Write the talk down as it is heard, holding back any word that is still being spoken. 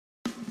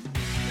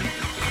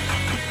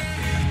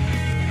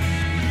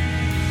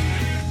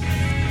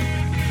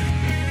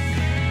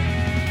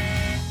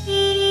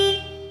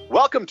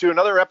Welcome to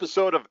another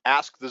episode of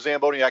Ask the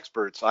Zamboni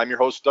Experts. I'm your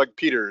host, Doug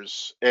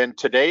Peters, and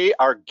today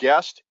our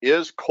guest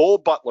is Cole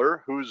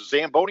Butler, who's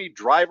Zamboni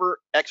driver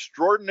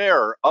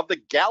extraordinaire of the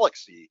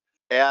Galaxy,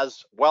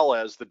 as well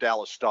as the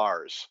Dallas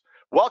Stars.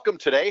 Welcome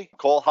today.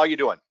 Cole, how you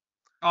doing?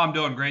 Oh, I'm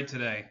doing great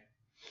today.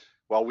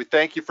 Well, we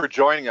thank you for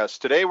joining us.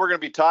 Today we're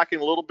going to be talking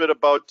a little bit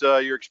about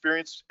your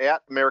experience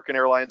at American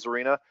Airlines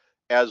Arena,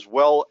 as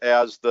well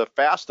as the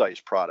Fast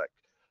Ice product.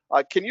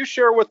 Can you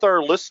share with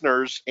our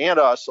listeners and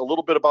us a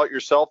little bit about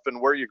yourself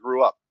and where you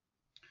grew up?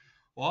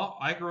 Well,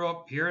 I grew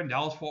up here in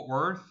Dallas Fort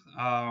Worth.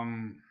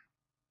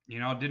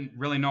 Didn't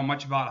really know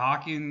much about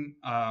hockey,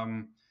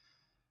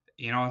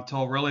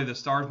 until really the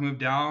Stars moved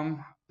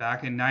down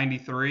back in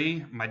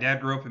 '93. My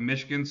dad grew up in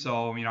Michigan,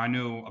 so I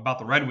knew about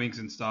the Red Wings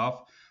and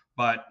stuff,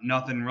 but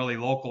nothing really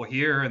local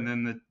here. And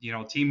then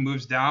the team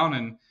moves down,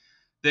 and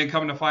then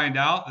come to find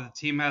out that the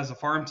team has a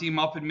farm team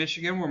up in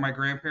Michigan where my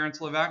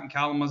grandparents live at in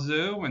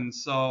Kalamazoo, and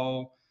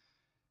so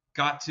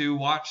got to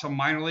watch some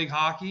minor league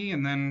hockey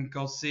and then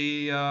go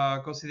see the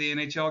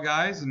NHL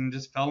guys and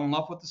just fell in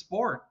love with the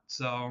sport.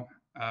 So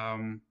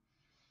I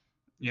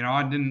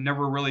didn't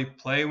never really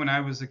play when I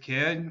was a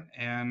kid,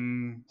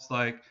 and it's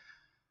like,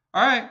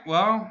 all right,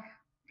 well,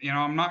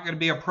 I'm not going to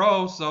be a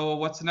pro, so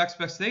what's the next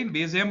best thing? To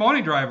be a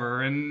Zamboni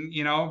driver and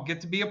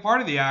get to be a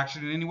part of the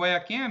action in any way I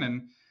can.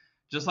 And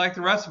just like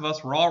the rest of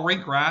us, we're all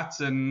rink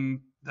rats, and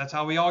that's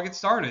how we all get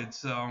started.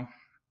 So,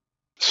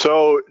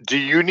 do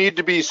you need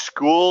to be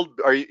schooled?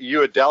 Are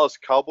you a Dallas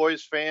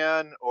Cowboys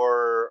fan,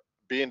 or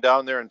being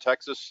down there in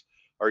Texas,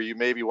 are you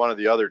maybe one of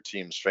the other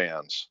team's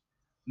fans?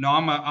 No,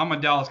 I'm a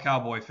Dallas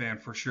Cowboy fan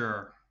for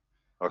sure.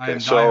 I Okay,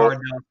 am so diehard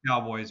Dallas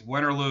Cowboys.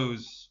 Win or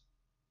lose,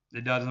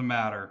 it doesn't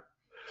matter.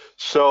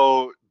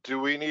 so do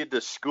we need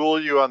to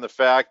school you on the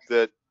fact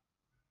that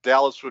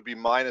Dallas would be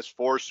minus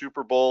four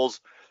Super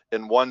Bowls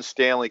and one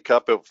Stanley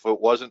Cup if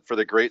it wasn't for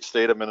the great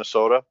state of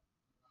Minnesota?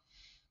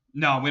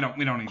 No, we don't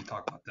need to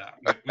talk about that.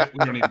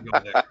 We don't need to go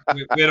there.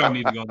 We don't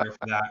need to go there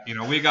for that.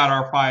 We got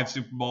our 5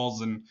 Super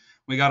Bowls and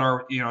we got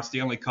our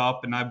Stanley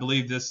Cup, and I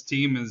believe this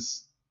team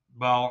is,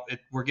 well,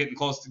 we're getting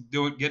close to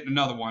getting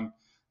another one.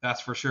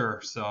 That's for sure.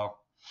 So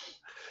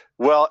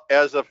Well,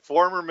 as a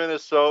former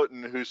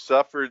Minnesotan who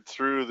suffered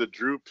through the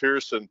Drew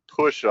Pearson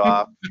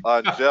push-off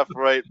on Jeff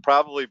Wright,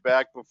 probably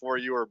back before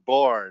you were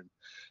born,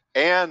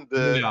 and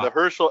the yeah, the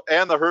Herschel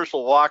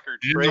Walker and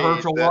the trade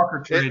Herschel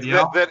Walker trade.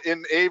 Yeah. that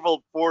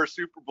enabled 4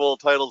 Super Bowl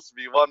titles to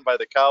be won by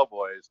the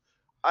Cowboys,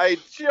 I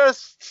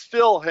just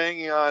still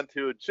hanging on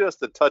to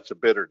just a touch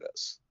of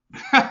bitterness.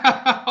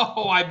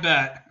 Oh, I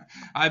bet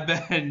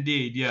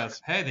indeed.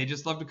 Yes. Hey, they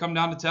just love to come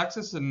down to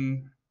Texas,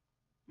 and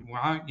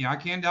well, I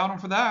can't doubt them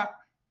for that.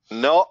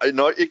 No,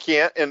 you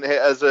can't. And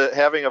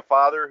having a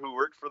father who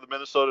worked for the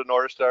Minnesota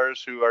North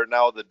Stars, who are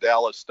now the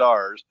Dallas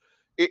Stars,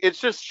 it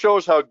just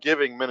shows how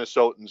giving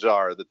Minnesotans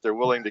are, that they're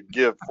willing to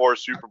give 4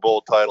 Super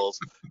Bowl titles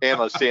and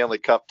a Stanley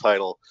Cup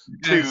title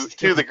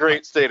to the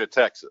great state of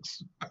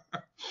Texas.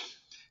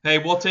 Hey,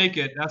 we'll take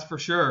it. That's for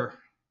sure.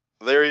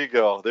 There you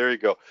go. There you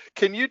go.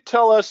 Can you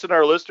tell us and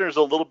our listeners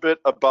a little bit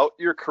about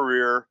your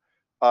career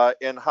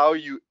and how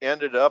you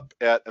ended up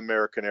at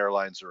American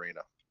Airlines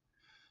Arena?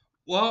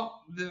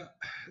 Well,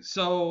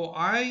 so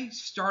I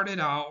started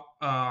out.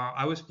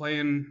 I was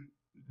playing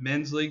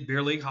men's league,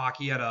 beer league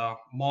hockey at a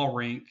mall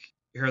rink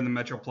here in the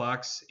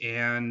Metroplex,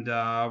 and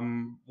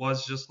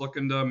was just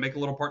looking to make a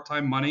little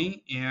part-time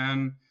money.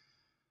 And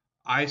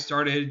I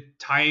started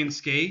tying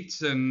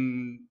skates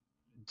and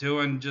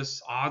doing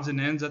just odds and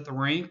ends at the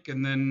rink.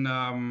 And then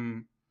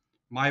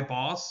my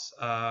boss,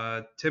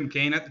 Tim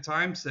Kane at the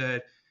time,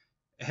 said,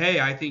 "Hey,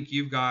 I think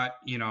you've got,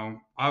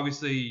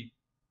 obviously."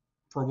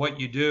 For what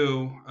you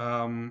do,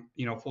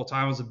 full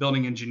time. I was a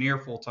building engineer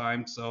full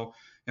time, so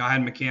I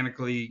had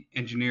mechanically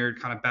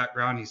engineered kind of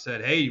background. He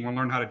said, "Hey, you want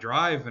to learn how to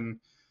drive?" And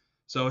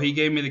so he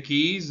gave me the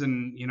keys,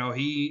 and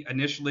he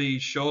initially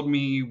showed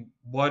me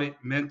what it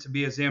meant to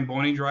be a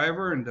Zamboni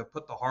driver and to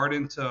put the heart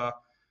into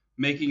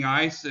making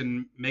ice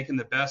and making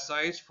the best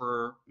ice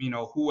for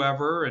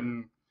whoever.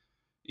 And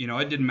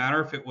it didn't matter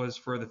if it was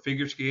for the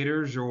figure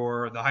skaters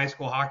or the high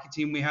school hockey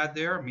team we had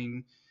there. I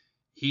mean,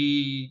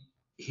 he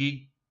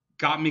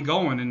got me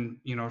going and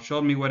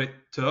showed me what it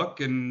took.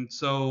 And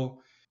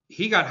so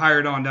he got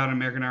hired on down at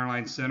American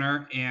Airlines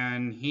Center,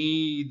 and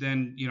he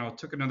then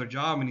took another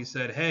job, and he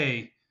said,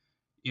 "Hey,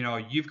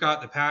 you've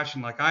got the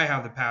passion like I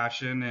have the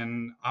passion,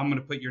 and I'm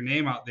going to put your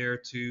name out there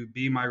to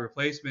be my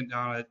replacement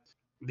down at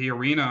the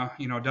arena,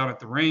 down at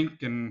the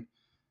rink." And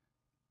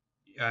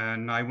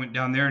I went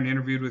down there and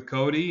interviewed with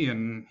Cody,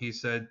 and he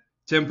said,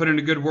 "Tim put in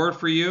a good word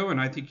for you, and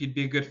I think you'd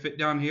be a good fit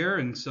down here."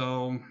 And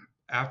so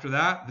after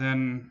that,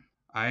 then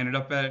I ended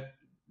up at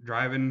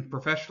driving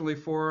professionally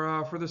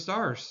for the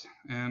Stars.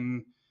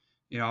 And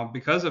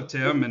because of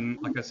Tim,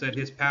 and like I said,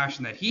 his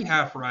passion that he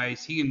had for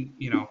ice, he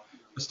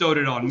bestowed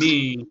it on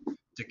me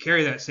to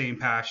carry that same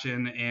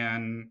passion,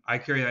 and I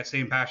carry that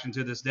same passion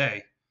to this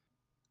day.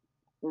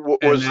 And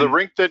Was the then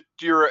rink that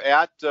you're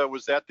at,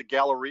 was that the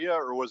Galleria,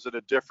 or was it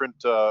a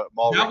different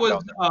mall that rink was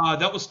down there?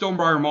 that was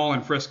Stonebriar Mall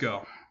in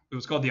Frisco. it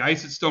was called the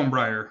Ice at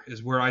Stonebriar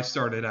is where I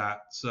started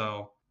at.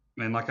 So,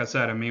 and like I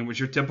said, I mean, it was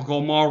your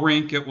typical mall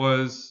rink. It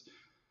was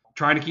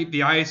trying to keep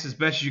the ice as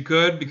best you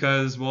could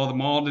because, well, the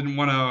mall didn't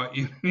want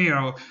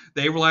to,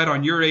 they relied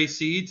on your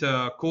AC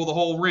to cool the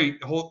whole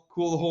rink, cool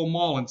the whole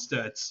mall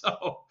instead.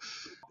 So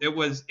it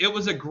was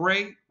a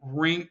great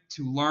rink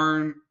to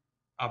learn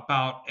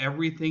about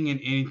everything and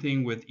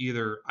anything with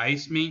either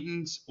ice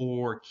maintenance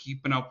or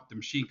keeping up with the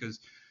machine. Because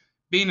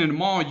being in a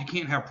mall, you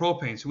can't have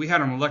propane. So we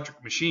had an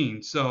electric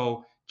machine.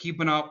 So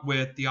keeping up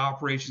with the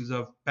operations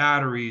of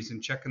batteries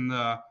and checking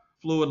the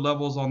fluid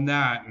levels on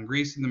that and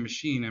greasing the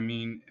machine. I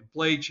mean,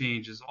 blade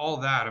changes, all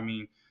that. I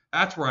mean,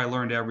 that's where I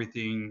learned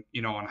everything,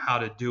 on how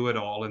to do it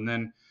all. And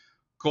then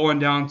going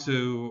down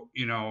to,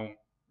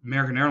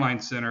 American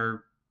Airlines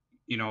Center,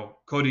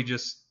 Cody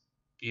just,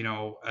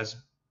 as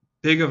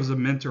big of a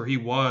mentor he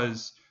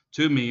was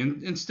to me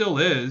and still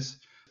is,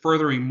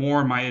 furthering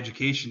more my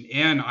education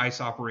and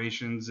ice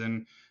operations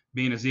and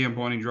being a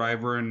Zamboni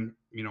driver and,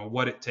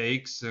 what it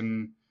takes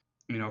and,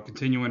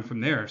 continuing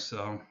from there.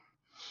 So.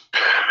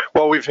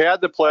 Well, we've had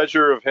the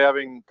pleasure of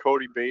having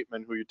Cody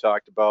Bateman, who you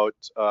talked about,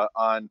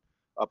 on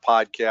a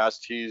podcast.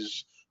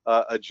 He's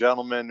a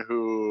gentleman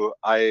who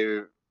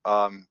I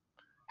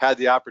had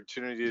the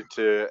opportunity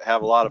to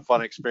have a lot of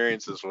fun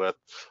experiences with.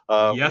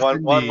 Yes, one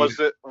indeed.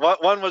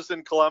 was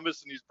in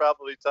Columbus, and he's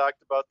probably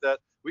talked about that.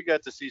 We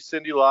got to see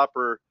Cyndi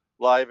Lauper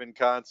live in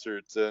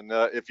concert, and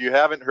if you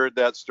haven't heard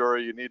that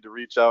story, you need to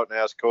reach out and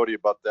ask Cody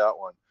about that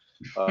one.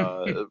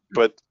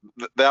 But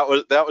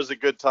that was a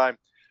good time.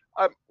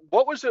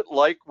 What was it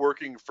like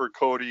working for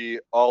Cody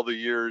all the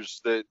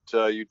years that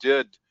you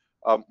did?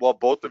 Well,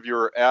 both of you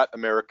were at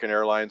American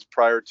Airlines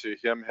prior to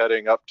him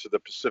heading up to the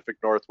Pacific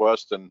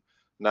Northwest and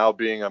now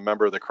being a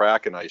member of the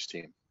Kraken ice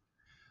team.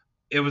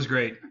 It was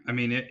great. I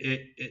mean,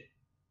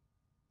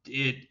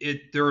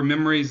 there are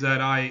memories that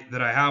I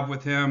have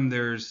with him.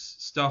 There's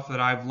stuff that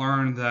I've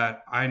learned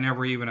that I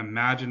never even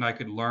imagined I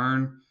could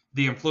learn.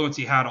 The influence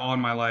he had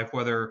on my life,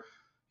 whether,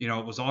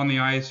 it was on the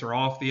ice or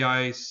off the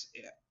ice,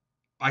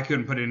 I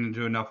couldn't put it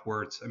into enough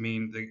words. I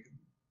mean,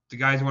 the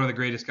guy's one of the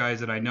greatest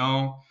guys that I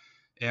know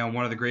and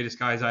one of the greatest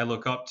guys I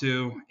look up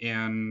to.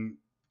 And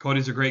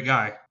Cody's a great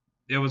guy.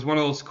 It was one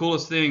of those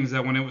coolest things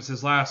that when it was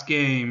his last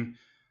game,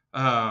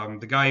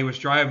 the guy he was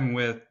driving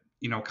with,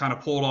 kind of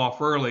pulled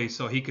off early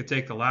so he could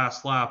take the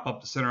last lap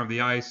up the center of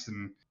the ice.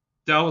 And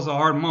that was a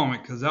hard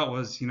moment because that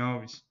was,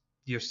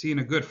 you're seeing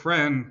a good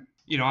friend.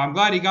 I'm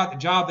glad he got the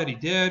job that he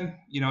did.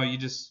 You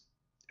just,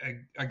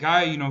 a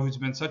guy, who's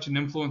been such an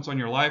influence on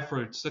your life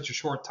for such a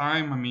short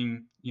time. I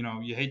mean,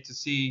 you hate to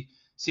see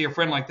a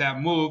friend like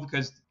that move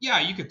because, yeah,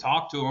 you could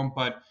talk to him,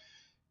 but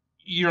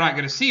you're not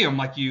going to see him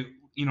like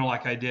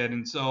like I did.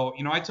 And so,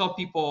 I tell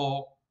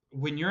people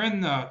when you're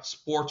in the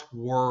sports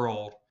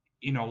world,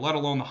 let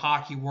alone the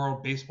hockey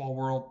world, baseball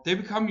world, they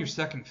become your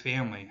second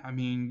family. I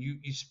mean,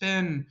 you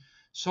spend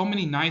so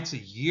many nights a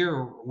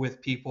year with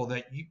people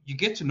that you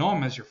get to know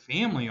them as your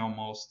family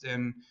almost.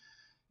 And,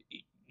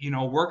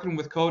 working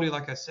with Cody,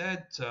 like I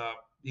said,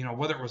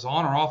 whether it was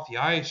on or off the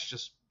ice,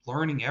 just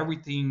learning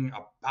everything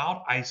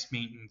about ice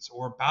maintenance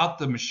or about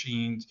the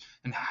machines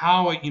and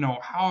how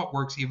it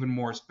works even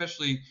more,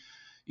 especially,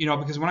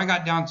 because when I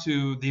got down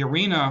to the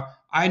arena,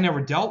 I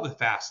never dealt with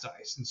fast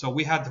ice. And so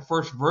we had the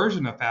first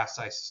version of fast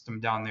ice system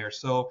down there.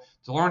 So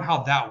to learn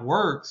how that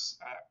works,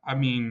 I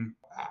mean,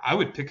 I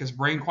would pick his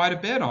brain quite a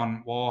bit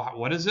on, well,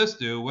 what does this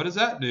do? What does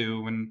that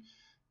do? And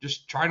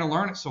just trying to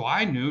learn it so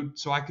I knew,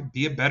 so I could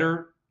be a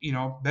better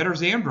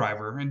Zam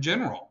driver in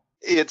general.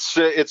 It's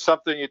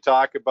something you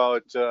talk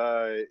about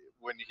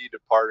when he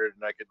departed,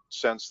 and I could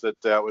sense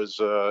that was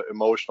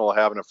emotional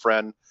having a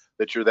friend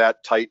that you're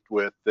that tight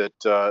with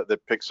that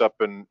picks up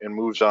and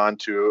moves on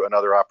to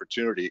another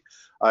opportunity.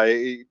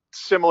 I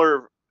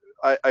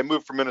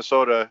moved from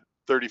Minnesota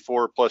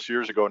 34 plus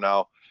years ago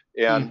now,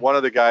 and one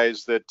of the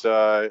guys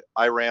that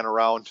I ran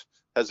around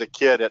as a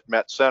kid at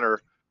Met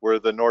Center, where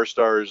the North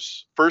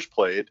Stars first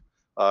played,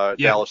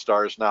 Dallas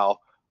Stars now,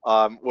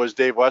 was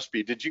Dave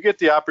Westby. Did you get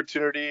the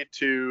opportunity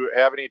to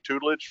have any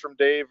tutelage from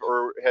Dave,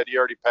 or had he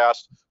already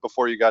passed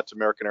before you got to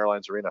American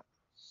Airlines Arena?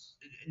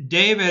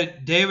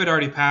 David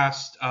already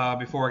passed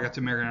before I got to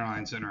American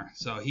Airlines Center,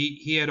 so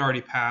he had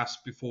already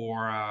passed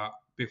before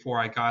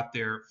I got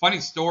there. Funny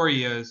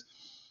story is,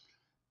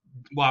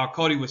 while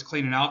Cody was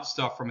cleaning out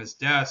stuff from his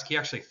desk, he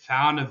actually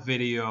found a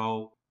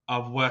video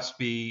of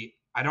Westby.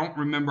 I don't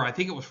remember. I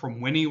think it was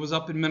from when he was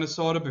up in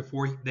Minnesota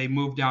before they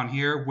moved down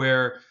here,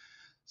 where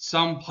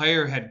some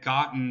player had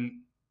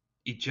gotten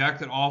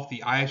ejected off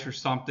the ice or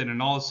something,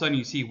 and all of a sudden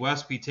you see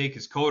Westby take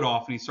his coat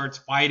off and he starts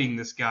fighting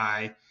this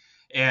guy.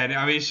 And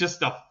I mean, it's just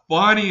the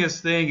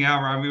funniest thing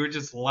ever. I mean, we were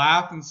just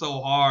laughing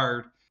so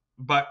hard.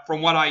 But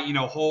from what I,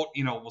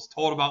 was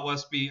told about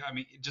Westby, I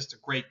mean, just a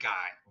great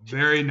guy,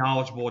 very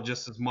knowledgeable,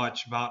 just as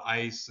much about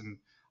ice, and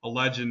a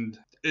legend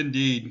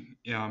indeed.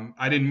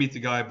 I didn't meet the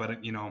guy, but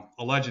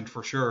a legend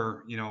for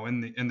sure.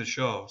 In the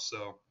show.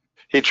 So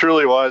he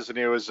truly was, and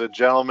he was a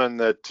gentleman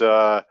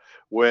that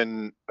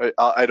when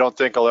I don't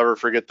think I'll ever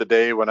forget the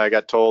day when I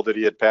got told that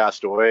he had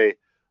passed away.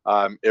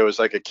 it was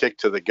like a kick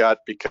to the gut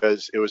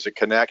because it was a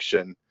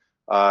connection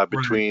Right.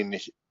 between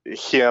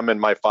him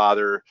and my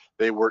father.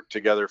 They worked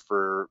together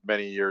for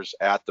many years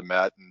at the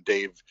Met, and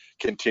Dave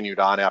continued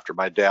on after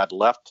my dad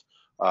left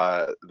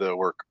the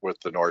work with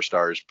the North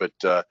Stars. But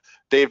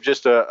Dave,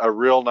 just a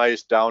real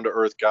nice, down to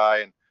earth guy.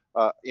 And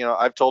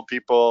I've told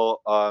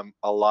people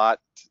a lot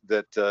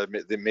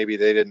that maybe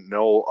they didn't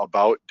know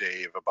about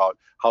Dave, about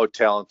how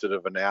talented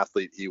of an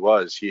athlete he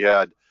was. He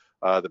had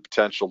the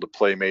potential to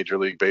play Major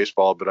League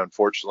Baseball, but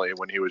unfortunately,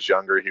 when he was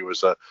younger, he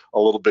was a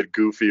little bit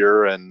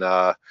goofier. And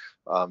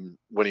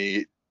when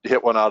he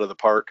hit one out of the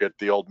park at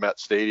the old Met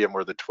Stadium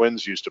where the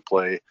Twins used to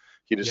play,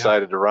 he Yeah.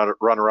 decided to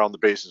run around the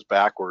bases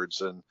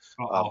backwards. And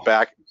Uh-oh.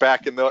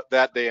 back in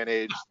that day and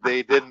age,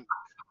 they didn't.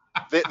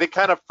 They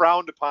kind of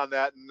frowned upon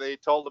that, and they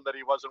told him that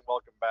he wasn't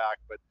welcome back.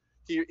 But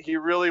he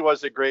really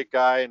was a great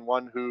guy, and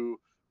one who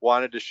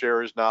wanted to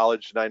share his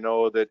knowledge. And I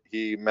know that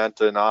he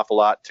meant an awful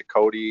lot to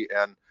Cody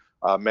and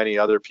many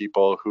other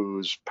people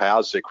whose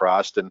paths they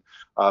crossed. And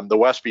the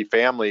Westby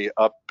family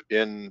up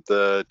in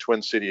the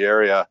Twin City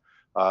area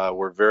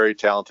were very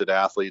talented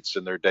athletes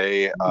in their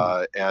day.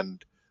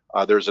 And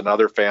there's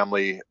another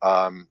family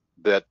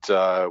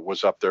that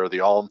was up there, the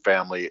Alm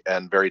family,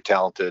 and very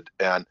talented.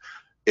 And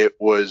it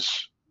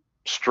was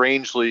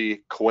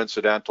strangely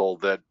coincidental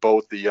that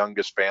both the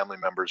youngest family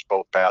members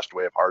both passed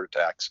away of heart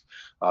attacks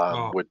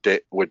Oh.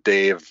 with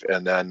Dave,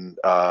 and then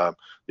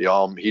the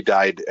Alm, he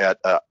died at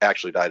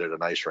actually died at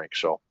an ice rink.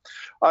 So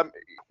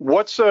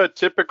what's a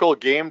typical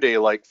game day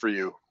like for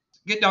you?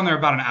 Get down there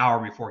about an hour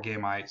before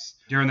game ice.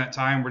 During that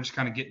time, we're just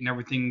kind of getting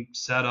everything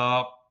set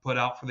up, put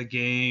out for the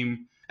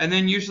game. And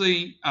then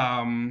usually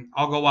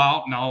I'll go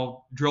out and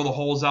I'll drill the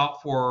holes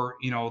out for,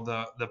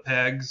 the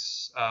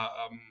pegs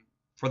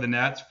for the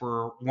nets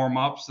for warm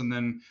ups. And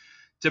then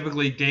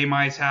typically game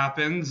ice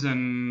happens.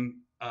 And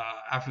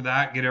after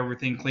that, get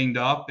everything cleaned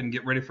up and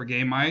get ready for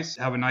game ice.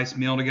 Have a nice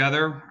meal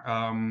together.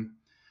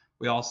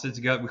 We all sit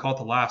together. We call it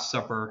the Last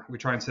Supper. We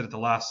try and sit at the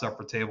Last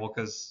Supper table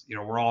because,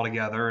 we're all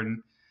together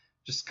and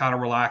just kind of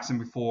relaxing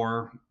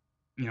before,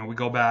 we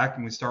go back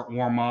and we start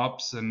warm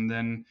ups. And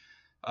then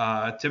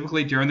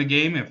typically during the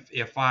game,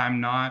 if I'm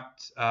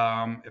not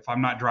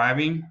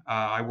driving,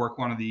 I work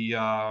one of the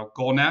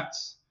goal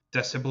nets.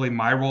 That's typically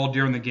my role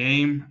during the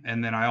game.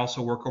 And then I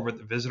also work over at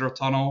the visitor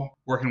tunnel,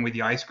 working with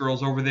the ice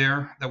girls over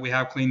there that we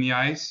have clean the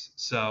ice.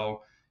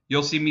 So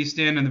you'll see me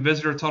stand in the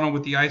visitor tunnel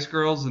with the ice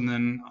girls. And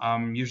then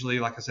usually,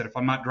 like I said, if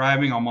I'm not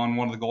driving, I'm on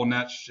one of the goal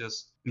nets,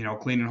 just,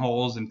 cleaning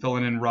holes and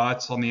filling in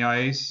ruts on the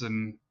ice.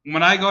 And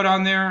when I go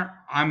down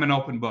there, I'm an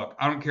open book.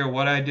 I don't care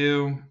what I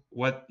do,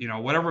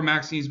 whatever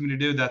Max needs me to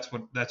do, that's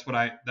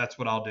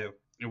what I'll do.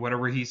 And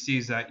whatever he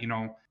sees that,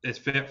 is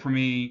fit for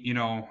me,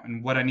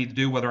 and what I need to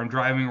do, whether I'm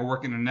driving or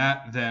working a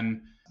net,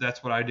 then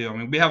that's what I do. I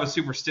mean, we have a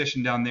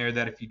superstition down there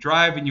that if you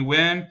drive and you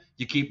win,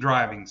 you keep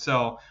driving.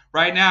 So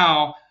right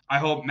now, I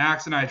hope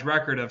Max and I's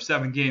record of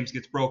 7 games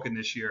gets broken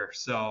this year.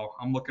 So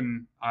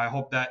I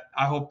hope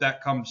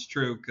that comes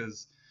true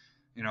because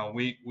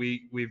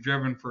we've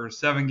driven for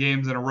 7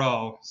 games in a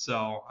row.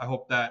 So I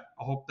hope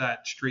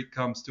that streak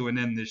comes to an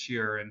end this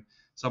year and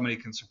somebody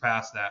can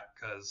surpass that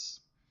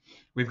because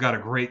we've got a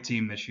great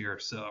team this year.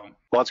 So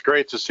Well, it's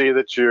great to see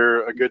that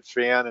you're a good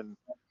fan, and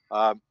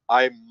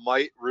I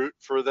might root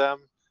for them,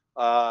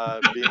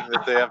 being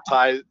that they have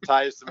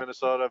ties to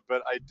Minnesota.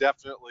 But I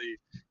definitely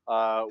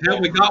hell,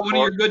 will we root got one of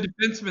for. your good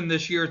defensemen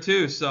this year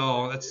too.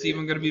 So that's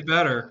even going to be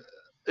better.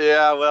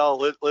 Yeah, well,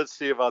 let's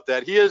see about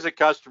that. He is a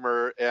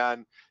customer,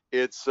 and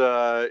it's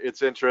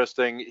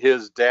interesting.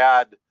 His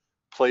dad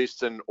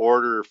placed an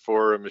order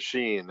for a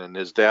machine, and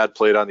his dad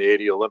played on the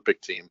 '80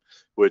 Olympic team,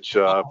 which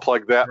Oh,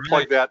 plug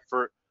right. that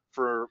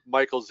for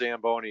Michael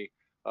Zamboni,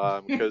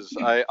 because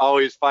I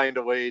always find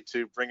a way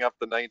to bring up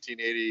the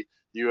 1980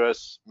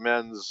 U.S.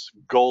 men's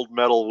gold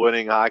medal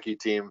winning hockey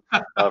team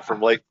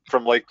from Lake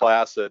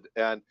Placid.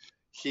 And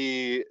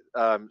he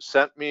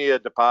sent me a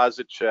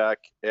deposit check,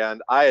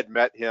 and I had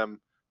met him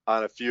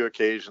on a few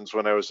occasions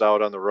when I was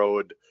out on the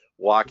road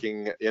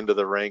walking into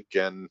the rink,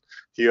 and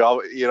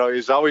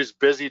he's always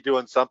busy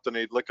doing something.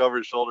 He'd look over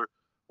his shoulder.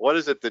 What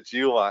is it that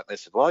you want? And I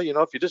said, well,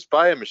 if you just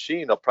buy a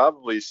machine, I'll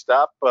probably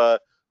stop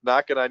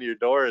knocking on your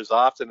door as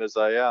often as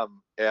I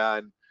am.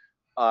 And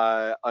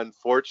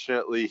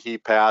unfortunately, he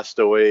passed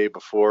away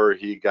before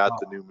he got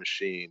the Oh, new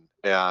machine.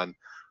 And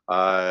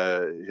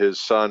his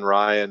son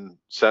Ryan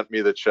sent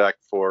me the check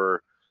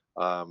for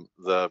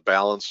the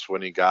balance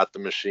when he got the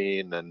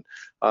machine. And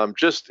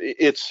just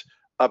it's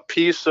a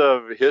piece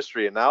of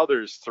history. And now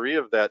there's 3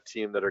 of that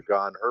team that are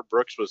gone. Herb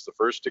Brooks was the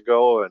first to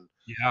go, and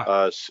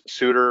yeah.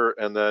 Suter,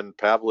 and then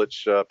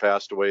Pavlich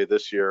passed away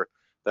this year.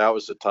 That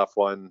was a tough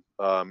one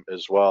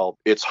as well.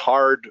 It's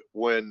hard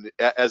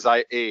as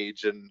I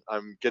age and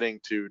I'm getting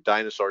to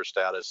dinosaur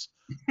status,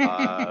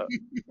 uh,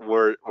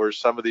 where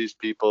some of these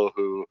people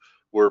who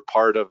were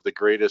part of the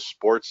greatest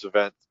sports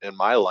event in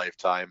my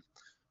lifetime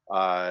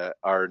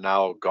are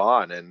now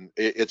gone. And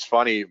it's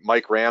funny,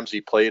 Mike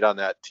Ramsey played on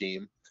that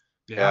team,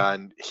 Yeah.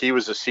 and he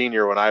was a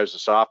senior when I was a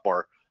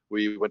sophomore.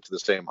 We went to the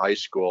same high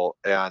school,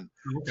 and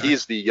Okay.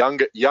 he's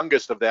the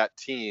youngest of that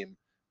team,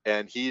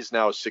 and he's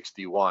now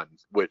 61,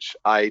 which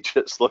I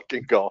just look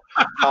and go,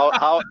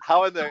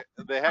 how in the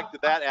heck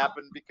did that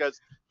happen?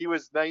 Because he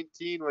was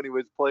 19 when he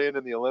was playing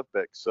in the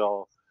Olympics.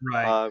 So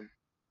Right. um,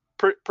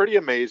 pretty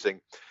amazing.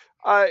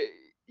 Uh,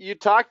 you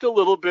talked a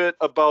little bit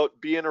about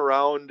being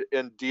around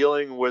and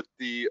dealing with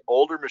the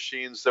older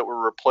machines that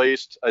were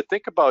replaced, I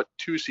think about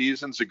 2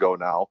 seasons ago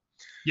now.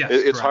 Yes,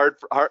 It's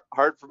correct.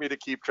 hard for me to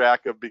keep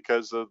track of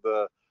because of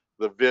the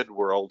vid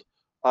world.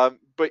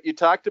 But you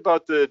talked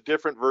about the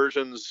different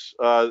versions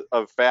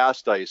of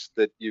fast ice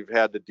that you've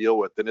had to deal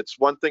with, and it's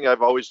one thing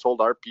I've always told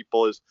our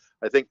people is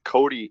I think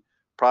Cody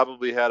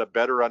probably had a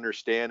better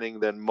understanding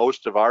than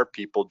most of our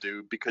people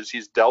do because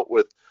he's dealt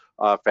with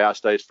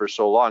fast ice for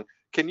so long.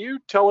 Can you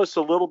tell us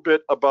a little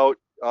bit about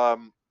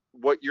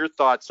what your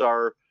thoughts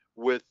are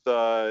with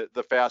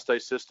the fast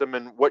ice system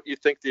and what you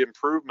think the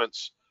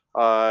improvements,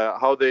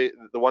 how the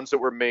ones that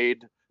were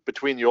made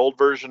between the old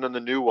version and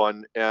the new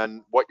one,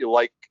 and what you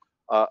like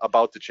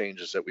about the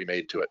changes that we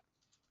made to it?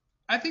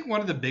 I think one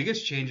of the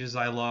biggest changes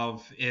I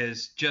love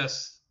is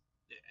just,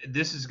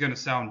 this is going to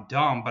sound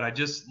dumb, but I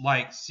just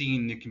like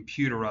seeing the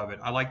computer of it.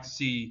 I like to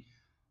see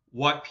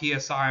what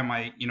psi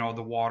my,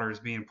 the water is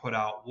being put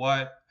out,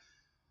 what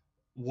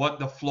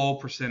the flow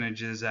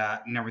percentage is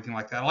at, and everything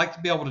like that. I like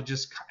to be able to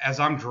just, as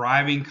I'm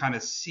driving, kind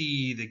of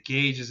see the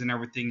gauges and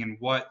everything, and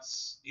what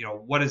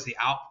is the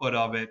output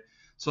of it,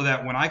 so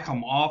that when I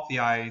come off the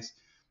ice,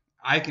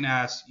 I can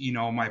ask,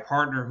 my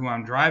partner who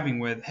I'm driving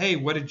with, hey,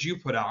 what did you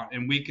put out?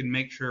 And we can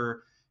make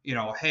sure,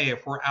 hey,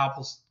 if we're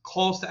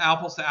close to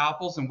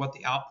apples and what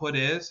the output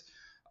is.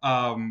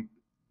 um,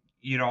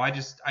 I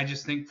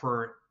just think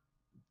for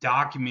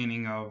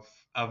documenting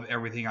of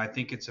everything, I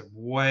think it's a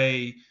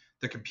way,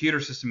 the computer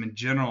system in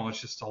general is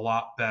just a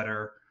lot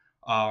better.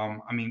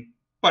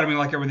 But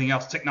like everything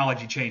else,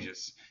 technology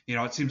changes.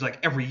 It seems like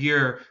every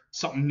year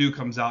something new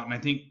comes out, and I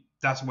think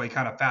that's the way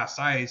kind of fast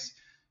ice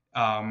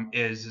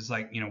is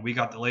like, we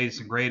got the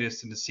latest and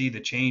greatest, and to see the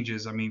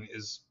changes,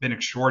 has been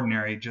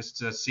extraordinary. Just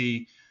to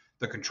see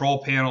the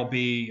control panel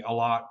be a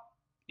lot,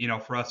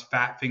 for us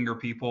fat finger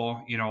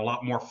people, a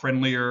lot more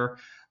friendlier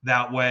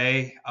that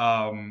way.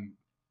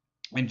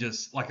 And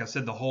just like I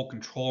said, the whole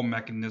control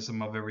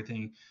mechanism of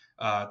everything,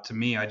 to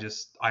me,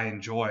 I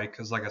enjoy,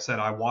 because like I said,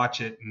 I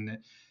watch it, and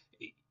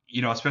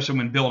especially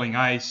when building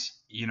ice,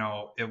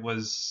 it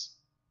was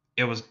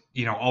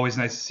always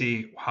nice to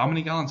see how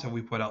many gallons have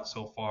we put out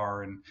so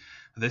far, and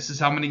this is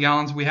how many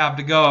gallons we have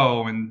to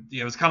go, and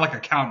it was kind of like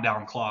a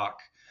countdown clock.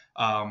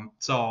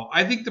 So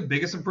I think the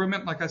biggest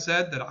improvement, like I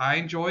said, that I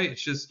enjoy,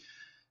 it's just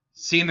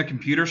seeing the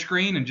computer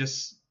screen and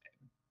just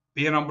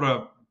being able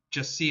to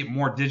just see it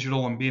more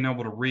digital, and being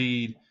able to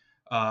read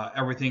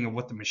everything of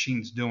what the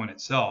machine's doing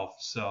itself.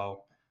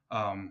 So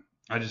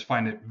I just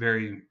find it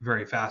very,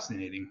 very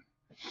fascinating.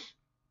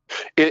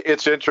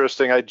 It's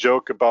interesting. I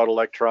joke about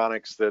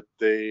electronics that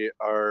they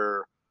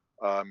are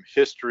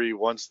history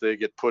once they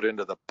get put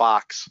into the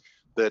box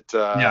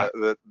Yeah.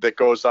 that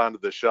goes onto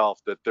the shelf.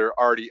 That they're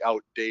already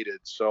outdated.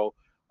 So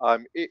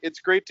it's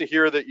great to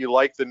hear that you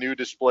like the new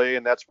display,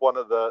 and that's one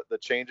of the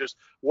changes.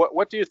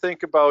 What do you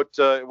think about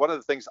one of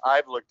the things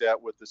I've looked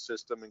at with the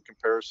system in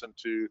comparison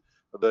to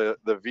the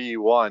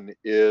V1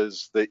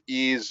 is the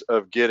ease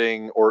of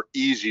getting, or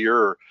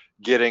easier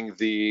getting,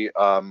 the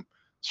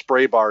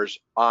spray bars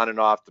on and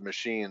off the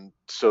machine,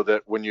 so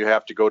that when you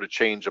have to go to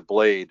change a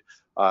blade,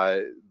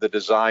 the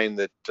design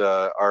that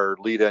our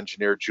lead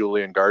engineer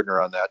Julian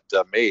Gardner on that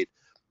made.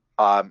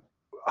 Um,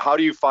 how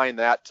do you find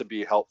that to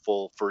be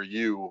helpful for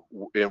you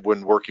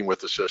when working with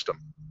the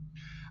system?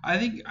 I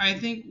think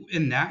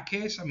in that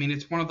case,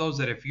 it's one of those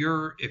that if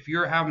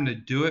you're having to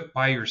do it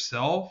by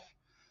yourself,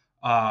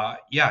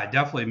 yeah, it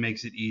definitely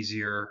makes it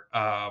easier.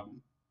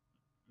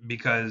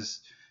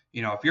 Because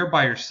if you're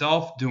by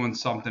yourself doing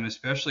something,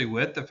 especially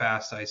with the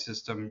fast eye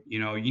system, you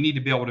need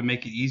to be able to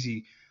make it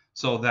easy,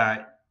 so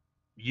that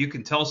you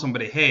can tell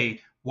somebody,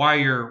 hey, while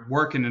you're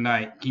working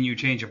tonight, can you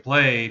change a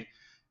blade?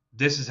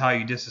 This is how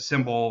you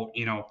disassemble,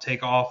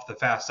 take off the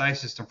fast eye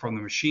system from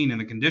the machine and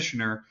the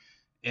conditioner,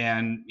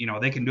 and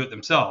they can do it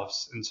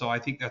themselves. And so I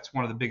think that's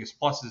one of the biggest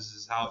pluses,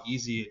 is how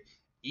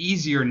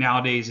easier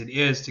nowadays it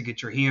is to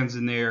get your hands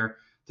in there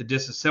to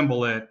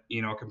disassemble it,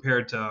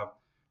 compared to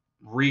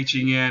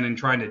reaching in and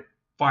trying to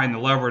find the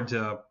lever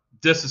to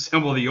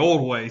disassemble the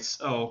old way.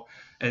 So,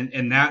 and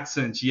in that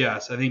sense,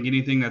 yes, I think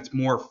anything that's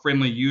more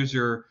friendly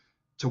user,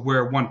 to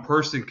where one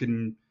person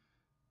can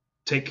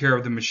take care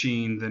of the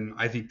machine, then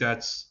I think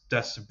that's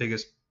the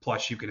biggest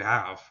plus you could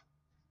have.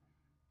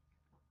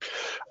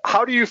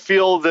 How do you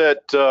feel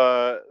that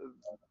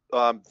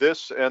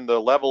this and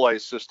the level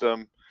ice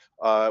system,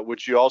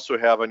 which you also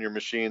have on your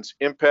machines,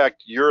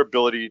 impact your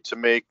ability to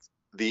make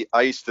the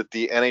ice that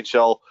the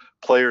NHL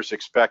players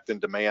expect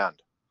and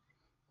demand?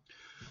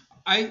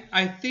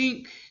 I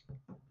think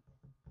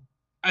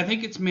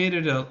it's made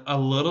it a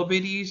little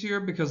bit easier,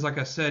 because like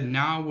I said,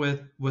 now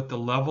with the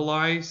level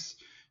ice,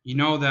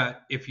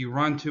 that if you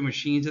run two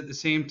machines at the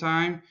same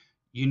time,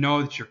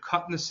 that you're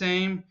cutting the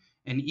same,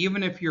 And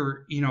even if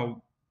you're,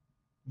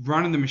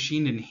 running the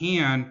machine in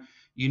hand,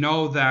 you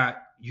know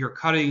that you're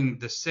cutting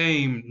the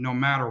same no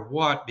matter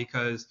what,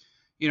 because,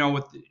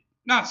 with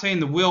not saying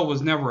the wheel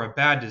was never a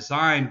bad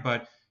design,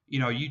 but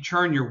you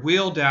turn your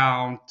wheel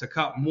down to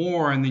cut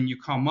more and then you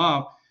come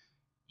up.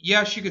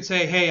 Yes, you could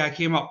say, hey, I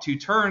came up 2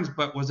 turns,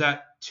 but was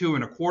that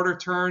 2.25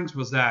 turns?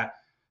 Was that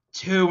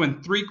 2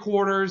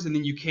 3/4? And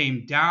then you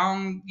came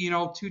down,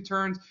 2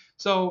 turns.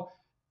 So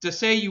to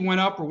say you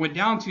went up or went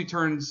down 2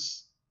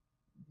 turns,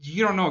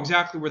 you don't know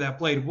exactly where that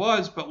blade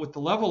was, but with the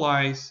level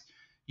ice,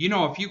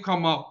 if you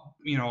come up,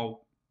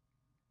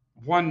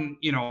 one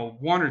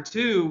or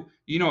two,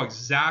 you know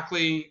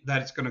exactly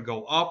that it's going to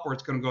go up or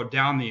it's going to go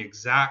down the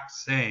exact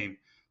same.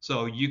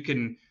 So you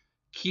can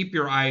keep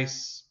your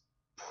ice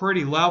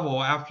pretty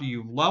level after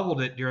you've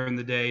leveled it during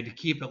the day to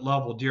keep it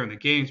level during the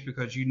games,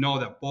 because you know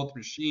that both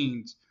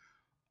machines,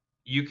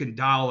 you can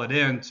dial it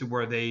in to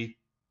where they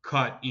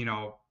cut,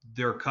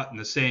 they're cutting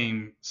the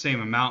same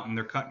amount and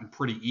they're cutting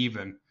pretty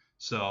even.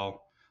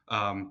 So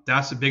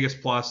that's the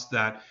biggest plus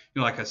that,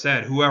 like I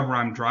said, whoever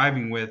I'm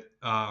driving with,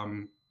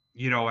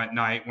 at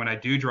night when I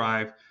do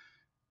drive,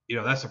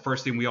 that's the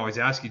first thing we always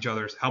ask each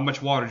other is how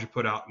much water did you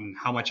put out and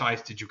how much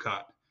ice did you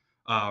cut?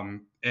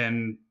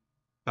 And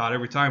about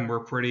every time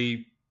we're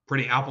pretty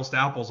apples to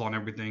apples on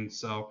everything.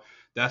 So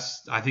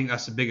I think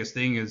that's the biggest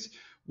thing is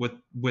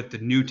with the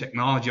new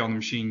technology on the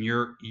machine,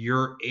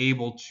 you're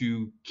able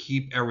to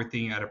keep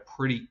everything at a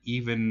pretty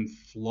even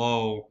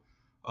flow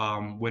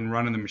when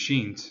running the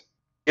machines.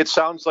 It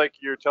sounds like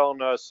you're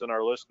telling us and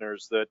our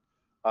listeners that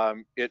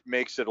it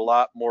makes it a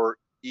lot more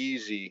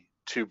easy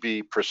to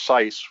be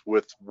precise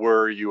with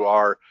where you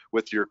are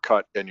with your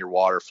cut and your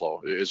water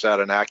flow. Is that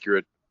an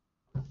accurate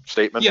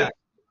statement? Yeah,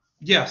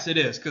 yes, it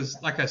is. Because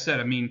like I said,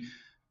 I mean,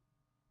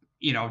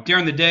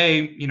 during the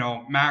day,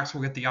 Max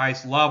will get the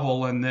ice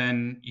level and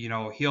then,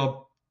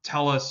 he'll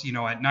tell us,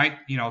 at night,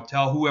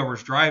 tell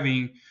whoever's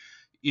driving,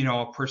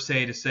 per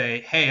se to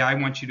say, hey, I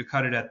want you to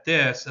cut it at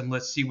this and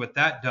let's see what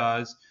that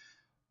does.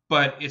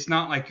 But it's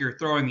not like you're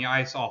throwing the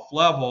ice off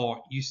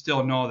level. You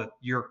still know that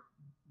you're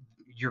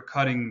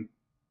cutting,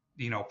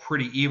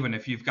 pretty even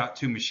if you've got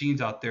 2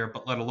 machines out there,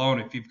 but let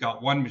alone if you've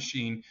got one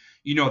machine,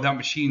 that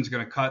machine's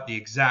going to cut the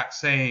exact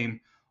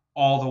same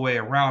all the way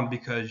around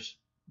because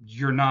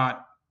you're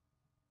not,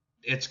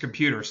 it's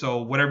computer.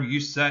 So whatever you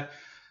set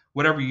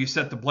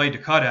the blade to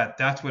cut at,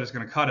 that's what it's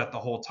going to cut at the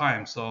whole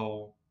time.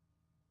 So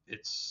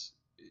it's,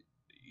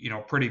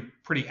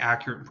 pretty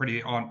accurate and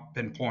pretty on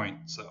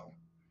pinpoint. So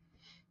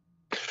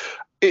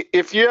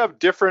if you have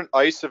different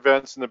ice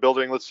events in the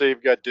building, let's say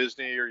you've got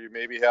Disney or you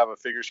maybe have a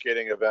figure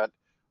skating event,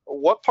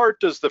 what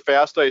part does the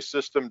fast ice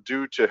system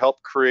do to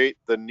help create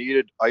the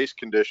needed ice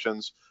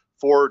conditions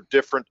for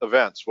different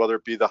events, whether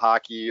it be the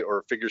hockey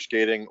or figure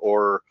skating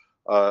or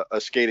a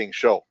skating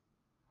show?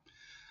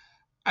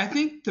 I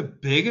think the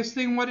biggest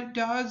thing what it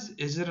does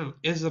is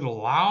it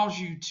allows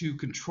you to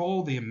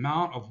control the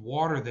amount of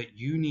water that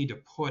you need to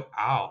put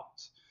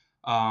out.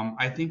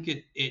 I think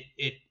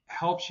it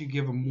helps you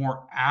give a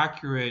more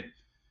accurate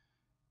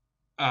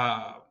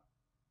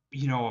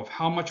of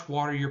how much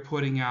water you're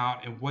putting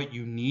out and what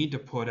you need to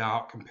put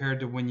out compared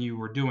to when you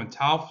were doing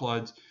tile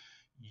floods.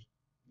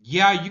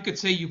 Yeah, you could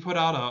say you put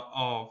out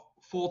a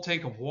full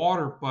tank of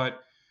water,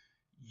 but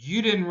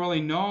you didn't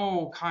really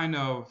know kind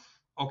of,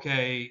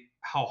 okay,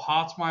 how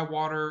hot's my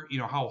water?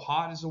 How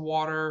hot is the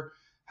water?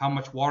 How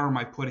much water am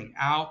I putting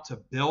out to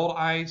build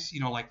ice?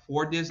 Like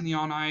for Disney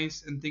on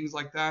Ice and things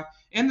like that,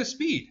 and the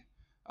speed.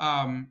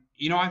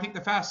 I think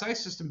the fast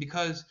ice system,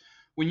 because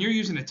when you're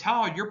using a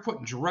towel, you're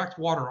putting direct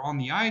water on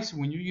the ice,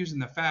 and when you're using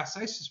the fast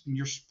ice system,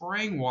 you're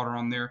spraying water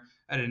on there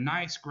at a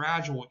nice,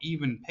 gradual,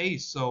 even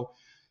pace. So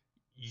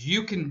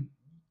you can,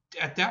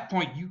 at that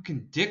point, you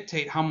can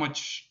dictate how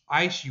much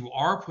ice you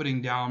are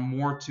putting down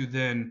more to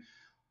then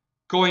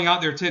going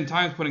out there 10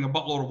 times, putting a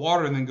buttload of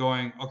water, and then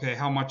going, okay,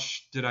 how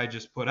much did I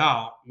just put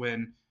out?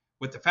 When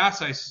with the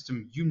fast ice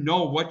system, you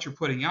know what you're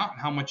putting out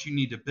and how much you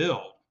need to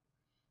build.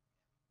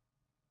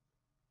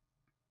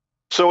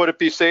 So would it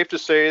be safe to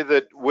say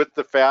that with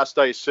the fast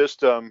ice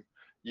system,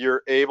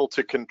 you're able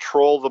to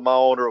control the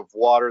amount of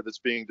water that's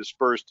being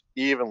dispersed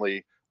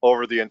evenly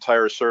over the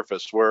entire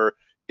surface, where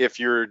if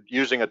you're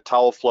using a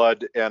towel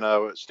flood and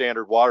a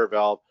standard water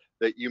valve,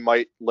 that you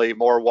might lay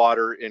more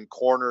water in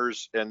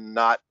corners and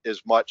not as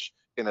much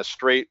in a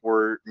straight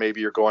where maybe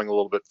you're going a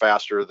little bit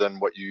faster than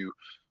what you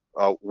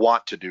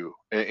want to do,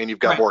 and you've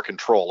got Right. more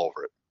control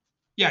over it?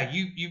 Yeah,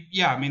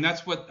 yeah, I mean,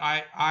 that's what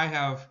I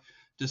have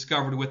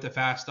discovered with the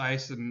fast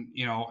ice, and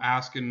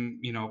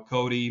asking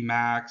Cody,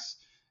 Max,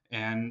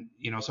 and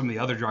some of the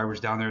other drivers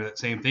down there, that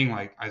same thing.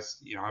 Like I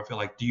feel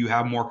like, do you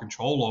have more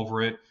control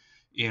over it?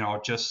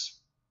 Just,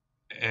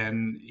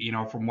 and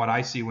from what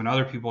I see when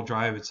other people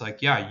drive, it's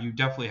like, yeah, you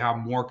definitely have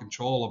more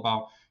control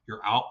about your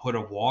output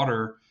of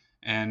water,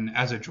 and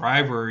as a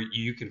driver,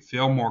 you can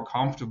feel more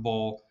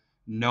comfortable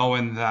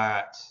knowing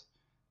that,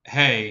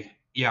 hey,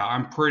 yeah,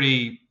 I'm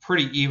pretty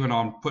even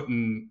on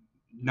putting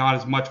not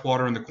as much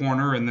water in the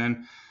corner, and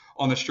then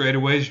on the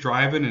straightaways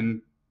driving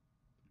and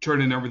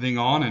turning everything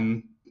on,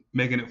 and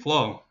making it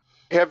flow.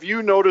 Have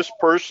you noticed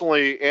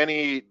personally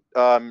any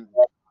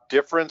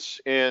difference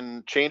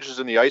in changes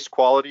in the ice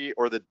quality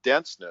or the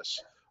denseness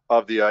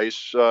of the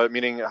ice,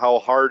 meaning how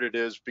hard it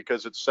is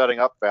because it's setting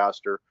up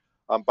faster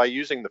by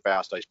using the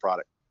fast ice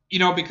product?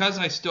 Because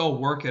I still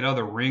work at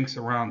other rinks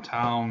around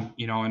town,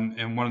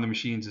 and one of the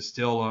machines is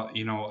still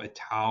a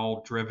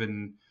towel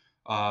driven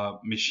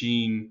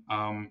machine,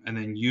 and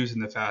then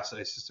using the fast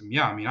ice system.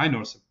 Yeah, I mean, I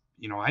notice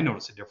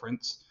a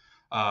difference,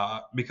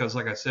 because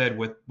like I said,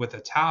 with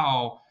a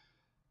towel,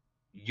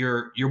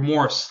 you're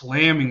more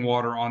slamming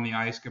water on the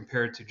ice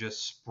compared to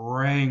just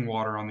spraying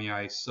water on the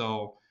ice.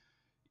 So,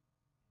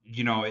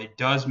 it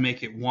does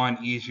make it,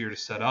 one, easier to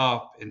set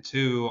up, and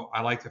two,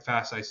 I like the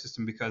fast ice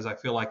system because I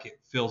feel like it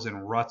fills in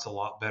ruts a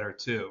lot better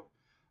too.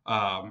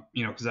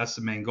 Because that's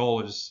the main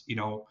goal is,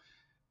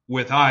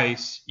 with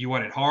ice, you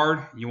want it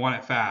hard, you want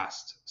it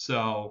fast.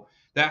 So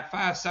that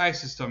fast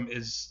ice system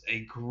is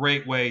a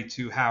great way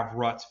to have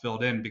ruts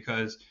filled in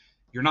because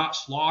you're not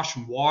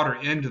sloshing water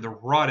into the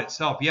rut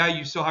itself. Yeah,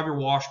 you still have your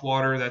wash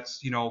water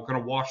that's, going to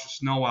wash the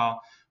snow out,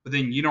 but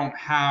then you don't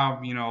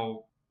have,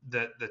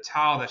 the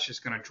towel that's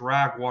just going to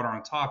drag water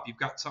on top. You've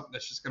got something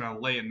that's just going to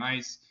lay a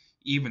nice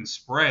even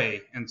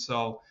spray. And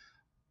so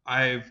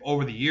I've,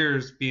 over the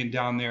years being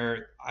down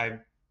there,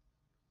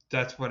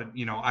 that's what,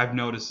 I've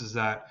noticed is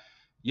that,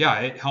 yeah,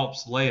 it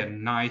helps lay a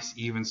nice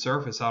even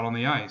surface out on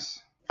the ice.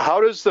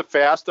 How does the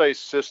fast ice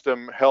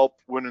system help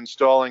when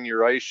installing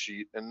your ice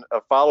sheet? And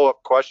a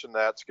follow-up question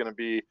that's going to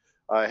be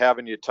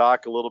having you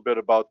talk a little bit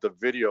about the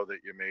video that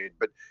you made.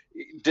 But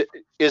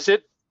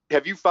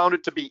have you found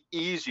it to be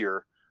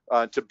easier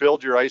to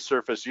build your ice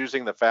surface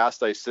using the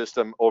fast ice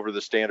system over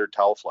the standard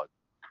towel flood?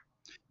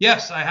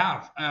 Yes, I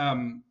have.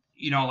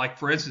 Like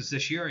for instance,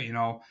 this year,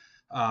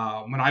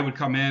 when I would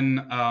come in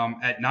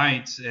at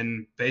nights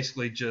and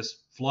basically just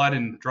flood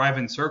and drive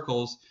in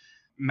circles,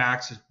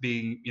 Max is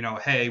being,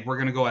 hey, we're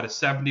going to go at a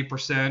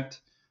 70%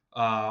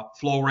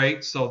 flow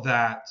rate so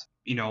that,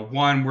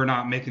 one, we're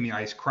not making the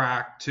ice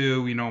crack.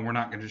 Two, we're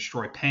not going to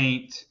destroy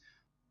paint.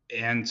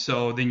 And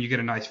so then you get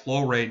a nice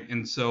flow rate.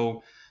 And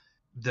so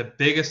the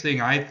biggest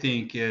thing I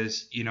think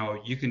is,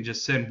 you can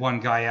just send one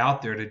guy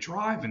out there to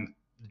drive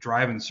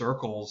in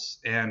circles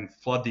and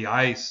flood the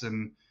ice.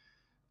 And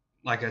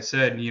like I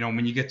said,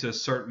 when you get to a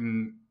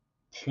certain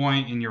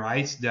point in your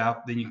ice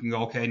depth, then you can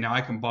go, okay, now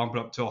I can bump it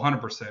up to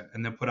 100%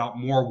 and then put out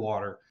more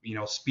water,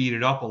 speed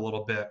it up a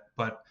little bit.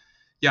 But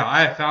yeah,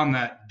 I have found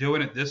that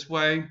doing it this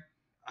way,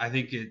 I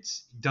think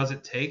does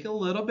it take a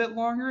little bit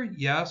longer?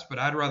 Yes, but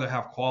I'd rather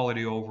have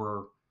quality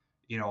over,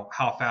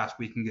 how fast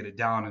we can get it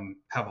down and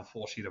have a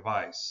full sheet of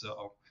ice.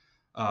 So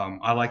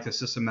I like the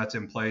system that's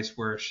in place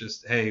where it's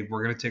just, hey,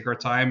 we're going to take our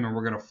time and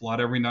we're going to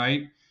flood every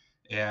night.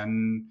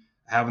 And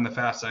having the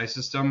fast ice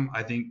system,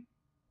 I think,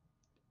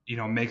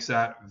 makes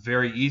that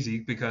very easy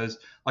because,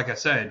 like I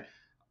said,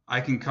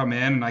 I can come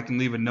in and I can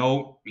leave a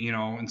note,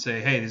 and say,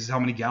 hey, this is how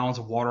many gallons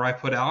of water I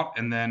put out.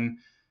 And then,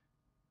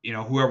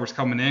 whoever's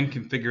coming in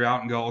can figure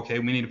out and go, okay,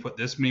 we need to put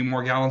this many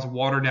more gallons of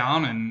water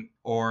down,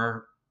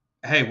 or,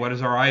 hey, what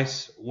is our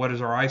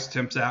ice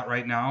temps at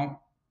right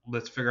now?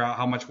 Let's figure out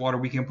how much water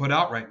we can put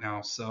out right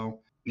now.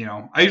 So,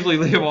 I usually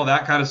leave all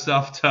that kind of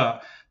stuff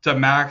to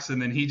Max, and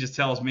then he just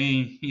tells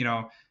me,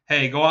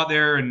 hey, go out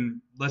there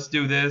and let's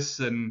do this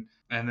and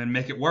then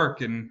make it work.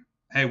 And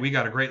hey, we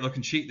got a great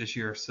looking sheet this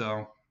year.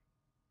 So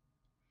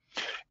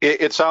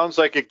it sounds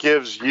like it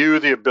gives you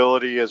the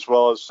ability, as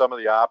well as some of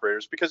the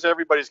operators, because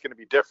everybody's going to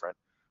be different,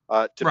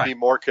 to right. be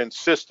more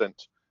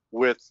consistent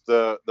with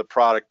the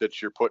product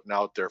that you're putting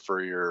out there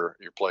for your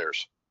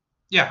players.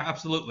 Yeah,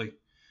 absolutely.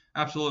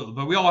 Absolutely.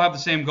 But we all have the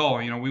same goal.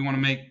 We want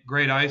to make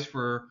great ice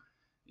for,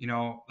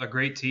 a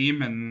great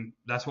team, and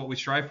that's what we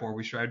strive for.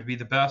 We strive to be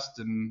the best,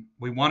 and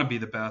we want to be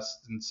the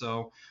best. And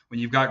so when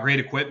you've got great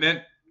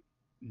equipment,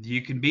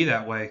 you can be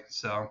that way.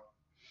 So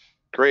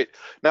great.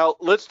 Now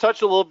let's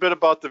touch a little bit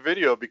about the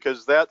video,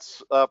 because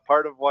that's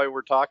part of why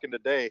we're talking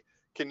today.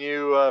 Can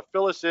you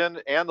fill us in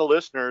and the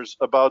listeners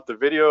about the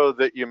video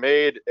that you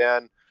made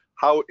and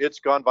how it's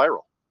gone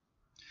viral?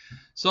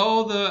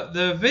 So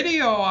the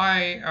video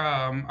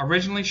I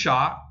originally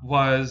shot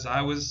was,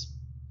 I was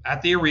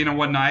at the arena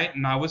one night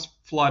and I was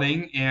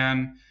flooding,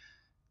 and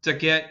to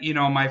get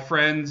my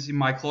friends,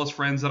 my close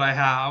friends that I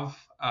have,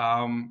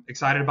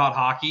 excited about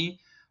hockey,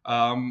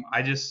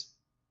 I just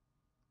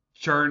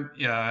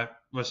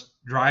was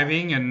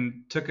driving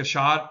and took a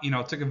shot,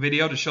 took a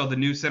video to show the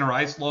new Center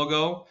Ice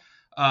logo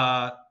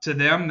to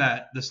them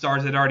that the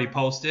Stars had already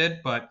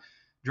posted. But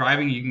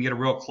driving, you can get a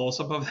real close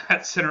up of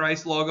that Center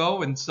Ice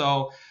logo, and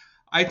so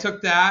I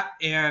took that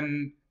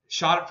and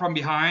shot it from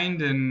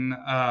behind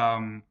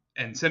and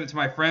sent it to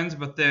my friends.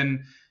 But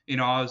then,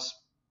 I was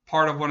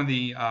part of one of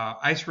the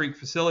ice rink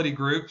facility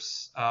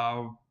groups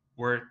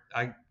where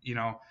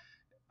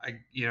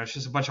it's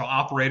just a bunch of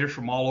operators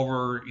from all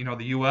over,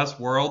 the U.S.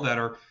 world that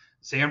are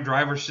SAM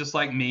drivers just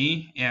like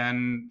me,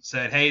 and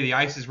said, hey, the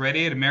ice is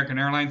ready at American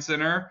Airlines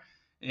Center.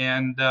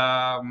 And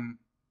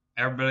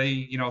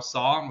everybody,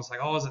 saw it and was like,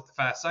 oh, is it the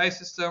fast ice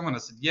system? And I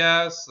said,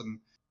 yes.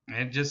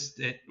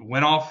 it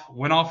went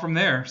off from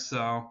there.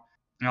 So,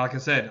 like I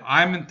said,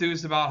 I'm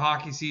enthused about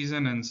hockey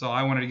season, and so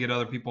I wanted to get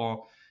other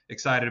people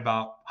excited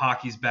about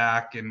hockey's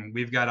back, and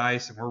we've got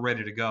ice, and we're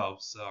ready to go.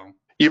 So.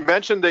 You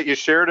mentioned that you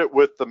shared it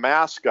with the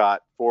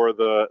mascot for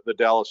the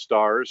Dallas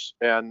Stars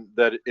and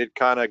that it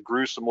kind of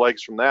grew some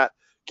legs from that.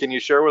 Can you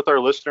share with our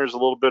listeners a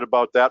little bit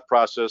about that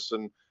process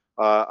and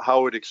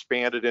how it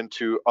expanded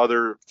into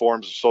other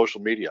forms of social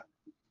media?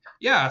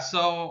 Yeah,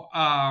 so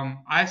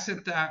I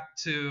sent that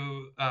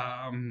to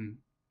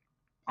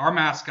our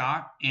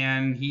mascot,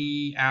 and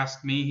he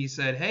asked me, he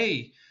said,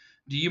 "Hey,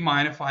 do you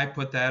mind if I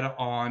put that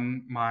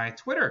on my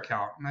Twitter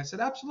account?" And I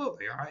said,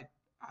 "Absolutely.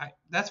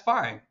 That's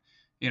fine.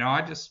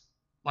 I just,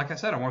 like I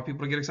said, I want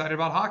people to get excited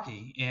about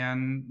hockey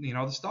and,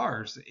 the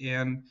Stars."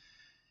 And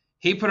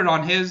he put it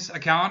on his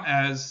account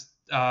as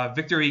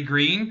Victory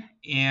Green,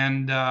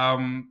 and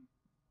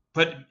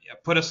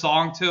put a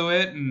song to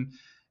it and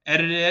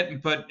edited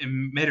it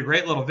and made a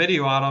great little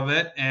video out of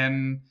it.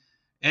 And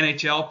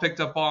NHL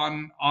picked up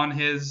on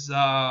his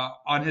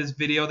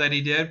video that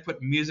he did,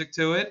 put music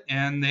to it,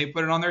 and they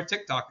put it on their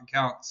TikTok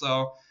account.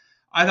 So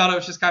I thought it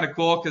was just kind of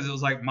cool because it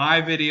was like my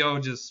video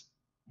just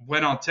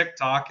went on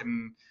TikTok,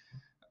 and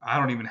I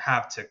don't even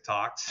have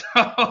TikTok,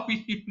 so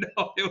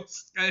it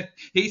was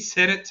he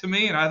sent it to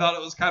me, and I thought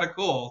it was kind of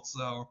cool.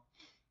 So.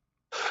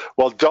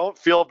 Well, don't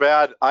feel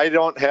bad. I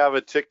don't have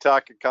a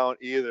TikTok account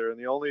either. And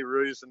the only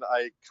reason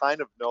I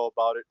kind of know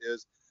about it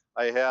is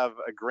I have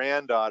a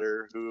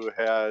granddaughter who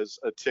has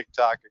a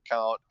TikTok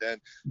account and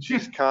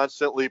she's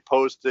constantly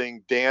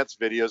posting dance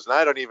videos. And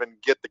I don't even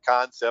get the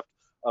concept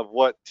of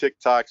what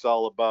TikTok's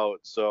all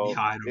about. So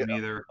Yeah, I don't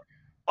either.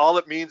 All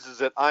it means is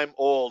that I'm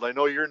old. I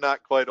know you're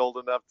not quite old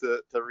enough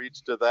to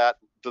reach to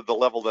the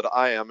level that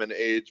I am in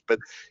age, but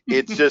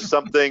it's just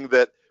something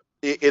that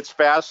it's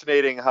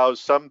fascinating how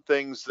some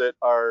things that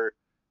are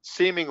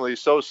seemingly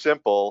so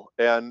simple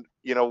and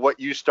what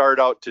you start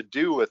out to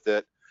do with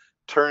it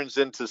turns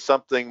into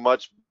something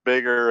much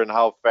bigger and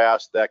how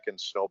fast that can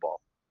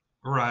snowball.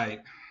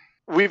 Right.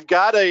 We've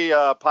got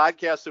a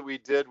podcast that we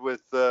did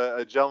with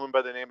a gentleman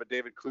by the name of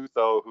David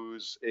Clutho,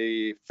 who's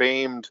a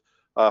famed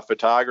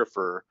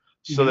photographer,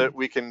 so that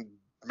we can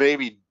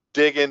maybe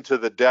dig into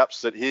the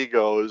depths that he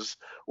goes.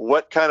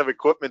 What kind of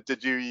equipment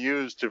did you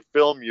use to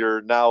film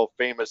your now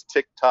famous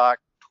TikTok,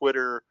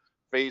 Twitter,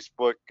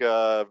 Facebook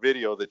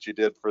video that you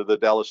did for the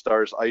Dallas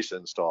Stars ice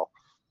install?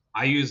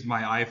 I used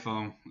my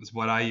iPhone is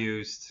what I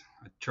used.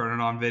 I turned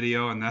it on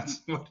video, and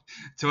that's what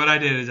I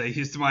did is I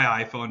used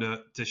my iPhone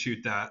to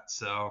shoot that.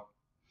 So.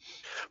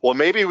 Well,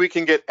 maybe we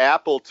can get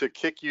Apple to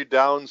kick you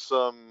down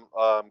some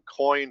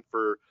coin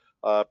for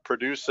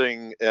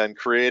producing and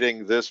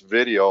creating this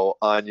video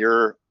on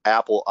your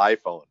Apple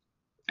iPhone.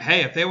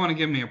 Hey, if they want to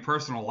give me a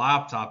personal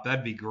laptop,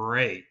 that'd be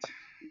great.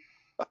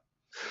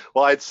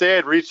 Well, I'd say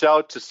I'd reach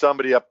out to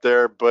somebody up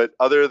there, but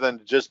other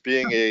than just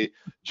being a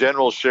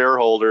general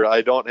shareholder,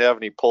 I don't have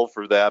any pull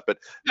for that. But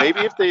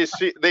maybe if they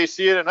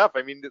see it enough.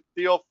 I mean,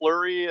 Theo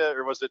Fleury,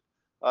 or was it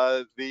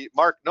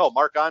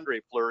Marc-Andre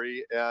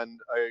Fleury, and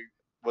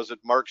was it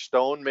Mark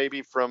Stone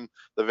maybe from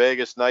the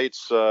Vegas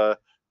Knights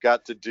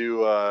got to do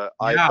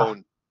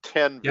iPhone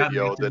 10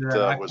 video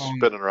that was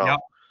spinning around. Yep.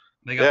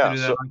 They got to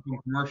do that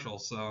iPhone commercial.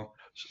 So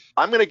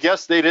I'm going to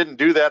guess they didn't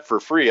do that for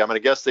free. I'm going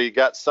to guess they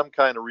got some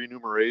kind of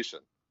remuneration.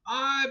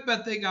 I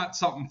bet they got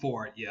something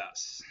for it.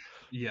 Yes.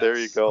 There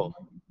you go.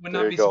 Would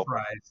not be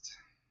surprised.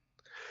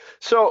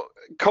 So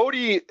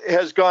Cody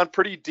has gone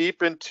pretty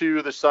deep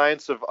into the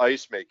science of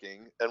ice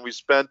making, and we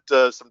spent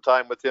some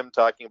time with him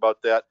talking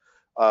about that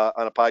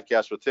on a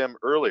podcast with him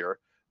earlier.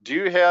 Do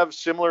you have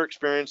similar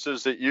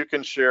experiences that you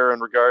can share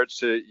in regards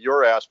to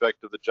your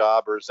aspect of the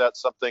job, or is that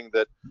something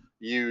that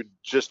you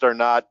just are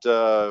not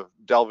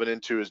delving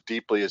into as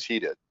deeply as he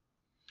did?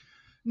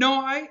 No,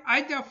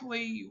 I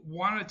definitely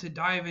wanted to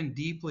dive in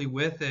deeply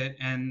with it.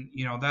 And,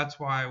 that's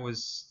why I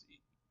was,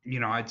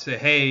 I'd say,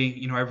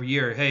 hey, every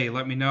year, hey,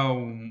 let me know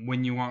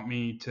when you want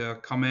me to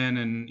come in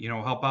and,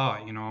 help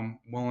out. I'm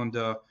willing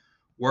to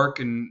work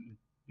and,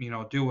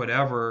 do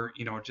whatever,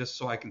 just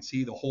so I can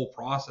see the whole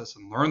process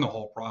and learn the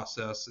whole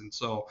process. And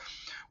so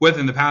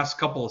within the past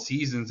couple of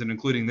seasons, and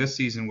including this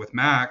season with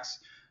Max,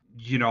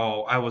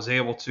 I was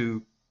able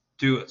to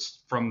do it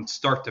from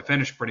start to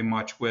finish pretty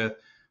much with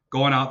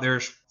going out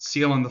there,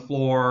 sealing the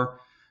floor,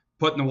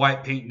 putting the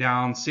white paint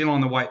down,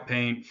 sealing the white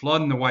paint,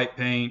 flooding the white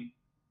paint,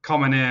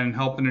 coming in,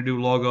 helping to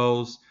do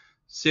logos,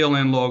 seal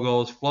in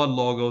logos, flood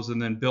logos,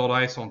 and then build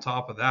ice on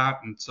top of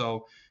that. And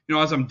so,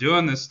 as I'm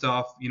doing this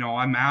stuff,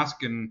 I'm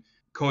asking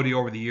Cody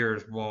over the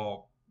years,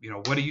 well,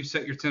 what do you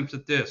set your temps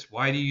at this?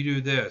 Why do you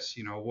do this?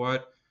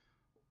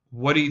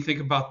 What do you think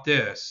about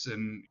this?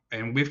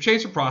 And we've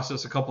changed the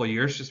process a couple of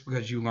years just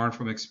because you learn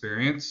from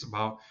experience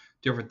about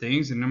different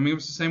things. And I mean, it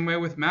was the same way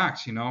with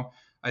Max.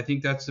 I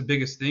think that's the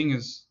biggest thing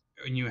is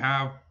when you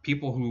have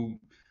people who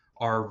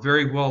are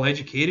very well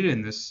educated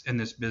in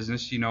this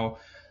business.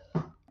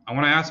 I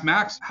want to ask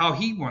Max how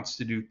he wants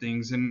to do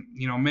things, and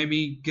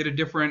maybe get a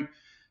different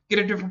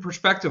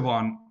perspective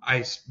on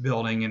ice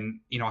building, and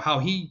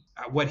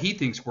what he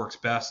thinks works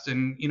best,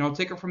 and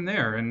take it from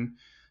there. And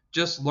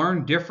just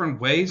learn different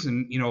ways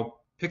and,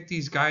 pick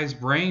these guys'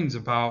 brains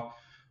about,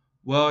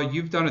 well,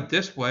 you've done it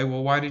this way.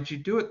 Well, why did you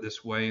do it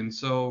this way? And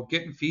so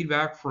getting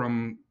feedback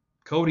from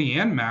Cody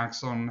and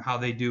Max on how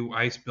they do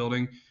ice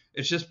building,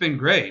 it's just been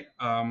great.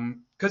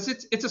 Because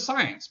it's a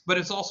science, but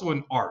it's also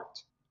an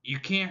art. You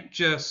can't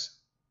just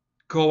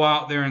go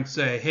out there and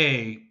say,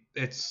 hey,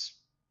 I'm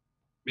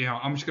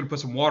just going to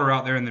put some water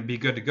out there and then be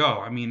good to go.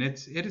 I mean,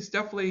 it is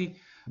definitely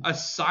a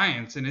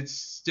science, and it's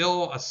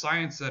still a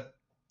science that,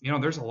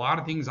 there's a lot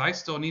of things I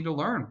still need to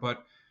learn,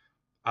 but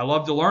I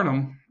love to learn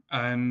them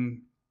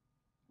and,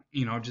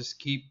 just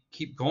keep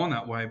going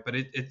that way. But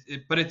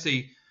but it's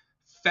a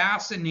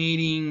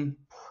fascinating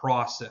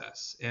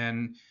process.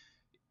 And,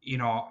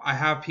 I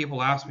have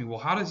people ask me, well,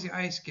 how does the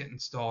ice get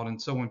installed?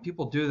 And so when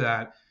people do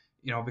that,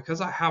 because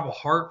I have a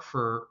heart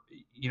for,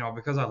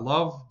 because I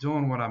love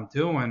doing what I'm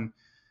doing,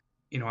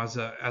 as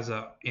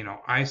a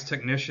ice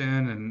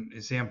technician and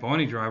a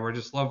Zamboni driver, I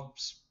just love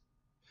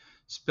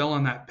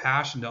spilling that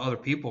passion to other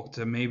people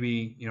to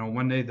maybe,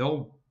 one day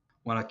they'll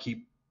want to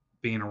keep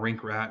being a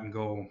rink rat and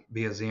go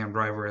be a Zam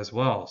driver as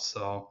well.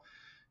 So,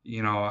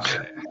 I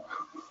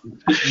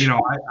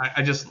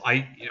just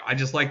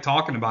like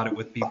talking about it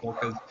with people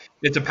because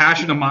it's a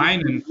passion of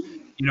mine, and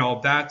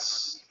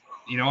that's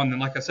and then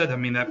like I said, I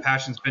mean that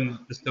passion's been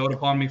bestowed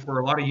upon me for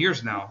a lot of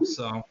years now.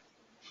 So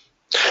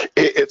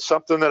it's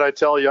something that I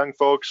tell young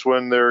folks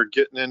when they're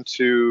getting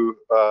into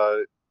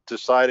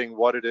deciding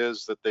what it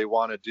is that they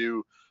want to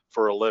do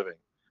for a living.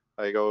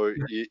 I go,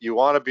 you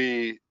want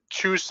to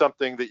choose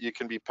something that you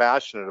can be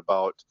passionate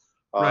about.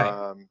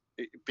 Right.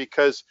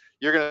 Because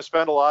you're going to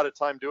spend a lot of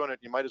time doing it.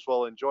 You might as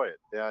well enjoy it.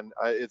 And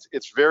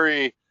it's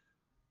very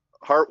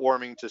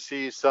heartwarming to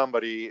see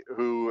somebody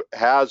who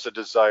has a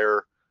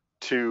desire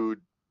to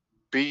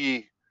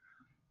be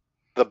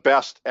the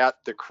best at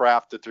the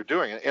craft that they're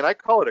doing. And I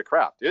call it a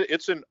craft.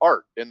 It's an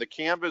art. And the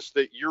canvas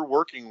that you're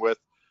working with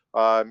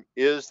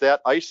is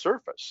that ice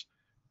surface.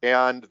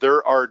 And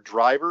there are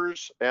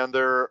drivers and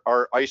there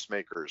are ice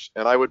makers.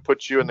 And I would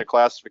put you in the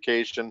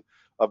classification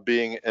of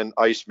being an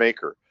ice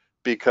maker,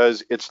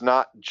 because it's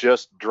not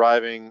just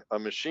driving a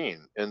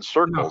machine in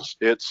circles.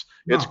 No.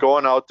 It's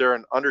going out there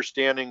and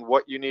understanding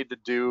what you need to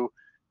do,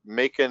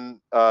 making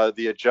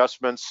the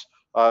adjustments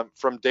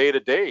from day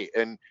to day.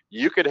 And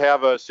you could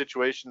have a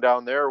situation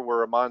down there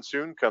where a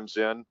monsoon comes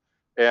in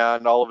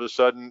and all of a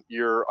sudden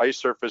your ice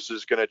surface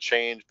is going to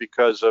change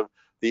because of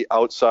the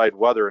outside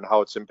weather and how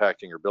it's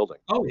impacting your building.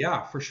 Oh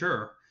yeah, for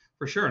sure.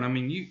 And I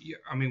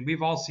mean,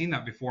 we've all seen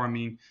that before. I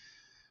mean,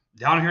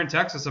 down here in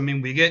Texas, I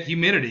mean, we get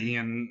humidity,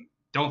 and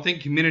don't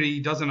think humidity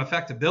doesn't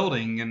affect a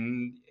building.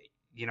 And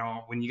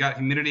when you got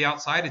humidity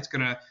outside, it's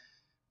gonna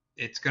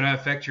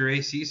affect your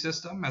AC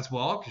system as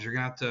well, because you're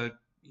gonna have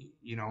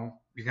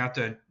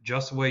to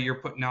adjust the way you're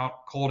putting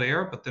out cold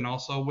air, but then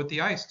also with the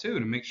ice too,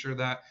 to make sure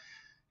that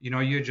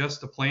you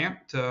adjust the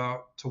plant to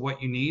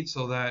what you need,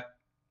 so that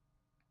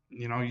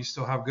you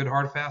still have good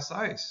hard fast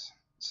ice.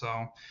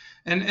 So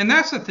and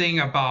that's the thing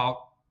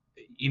about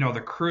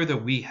the crew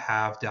that we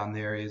have down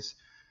there is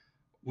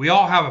we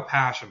all have a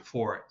passion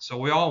for it. So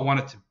we all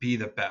want it to be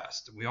the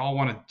best. We all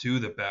want to do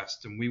the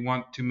best. And we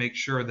want to make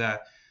sure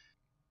that,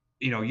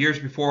 years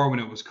before when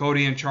it was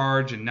Cody in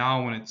charge, and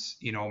now when it's,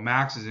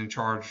 Max is in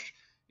charge,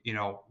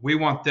 we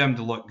want them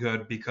to look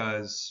good,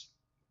 because,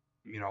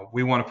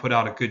 we want to put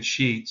out a good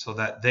sheet so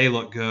that they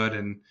look good.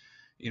 And,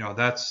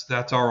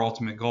 that's our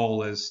ultimate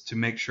goal, is to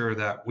make sure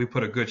that we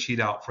put a good sheet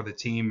out for the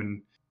team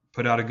and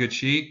put out a good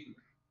sheet.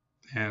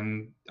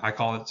 And I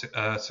call it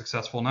a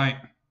successful night.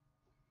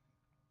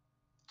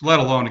 Let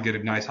alone to get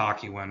a nice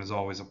hockey win is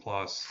always a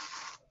plus.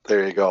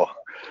 There you go.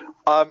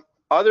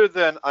 Other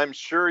than, I'm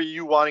sure,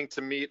 you wanting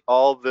to meet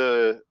all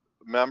the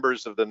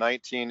members of the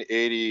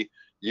 1980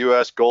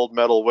 U.S. gold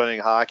medal winning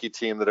hockey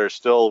team that are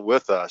still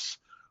with us,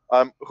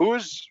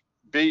 who's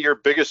be your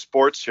biggest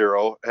sports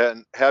hero,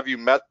 and have you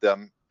met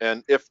them?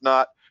 And if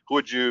not, who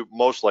would you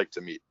most like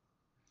to meet?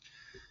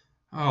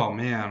 Oh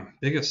man,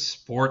 biggest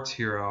sports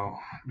hero.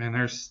 Man,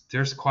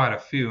 there's quite a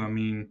few. I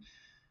mean,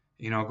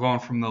 going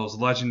from those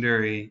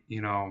legendary,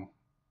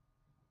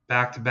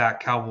 back-to-back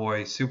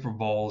Cowboy Super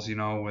Bowls,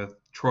 with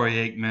Troy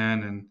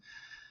Aikman and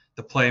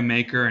the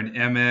playmaker and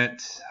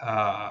Emmett.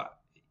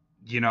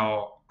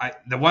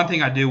 The one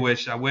thing I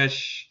wish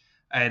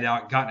I had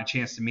gotten a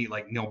chance to meet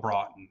like Neil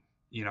Broughton,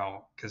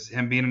 because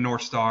him being a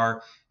North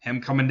Star, him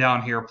coming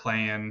down here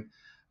playing,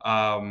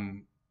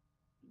 would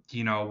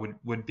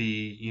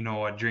be,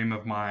 a dream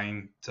of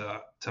mine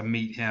to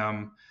meet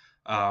him.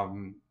 I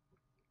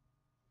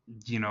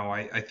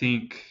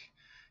think,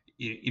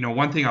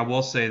 one thing I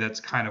will say that's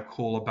kind of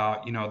cool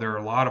about, there are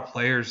a lot of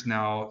players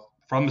now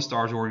from the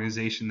Stars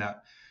organization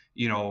that,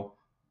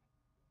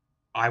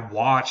 I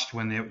watched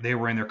when they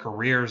were in their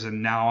careers,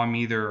 and now I'm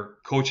either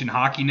coaching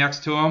hockey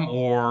next to them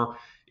or,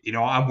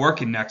 I'm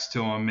working next to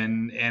them.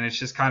 And it's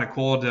just kind of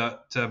cool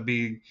to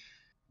be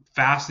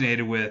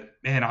fascinated with,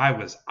 man, I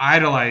was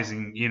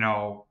idolizing,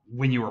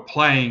 when you were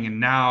playing, and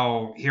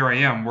now here I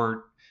am.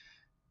 We're,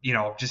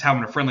 just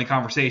having a friendly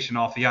conversation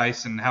off the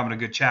ice and having a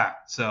good chat.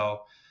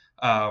 So,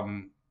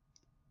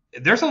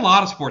 there's a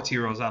lot of sports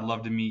heroes I'd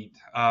love to meet.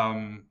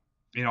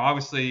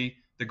 Obviously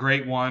the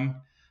great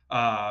one.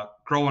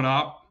 Growing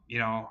up,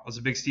 I was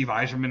a big Steve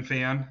Eiserman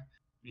fan.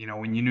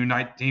 When you knew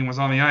 19 was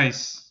on the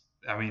ice,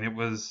 I mean, it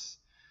was,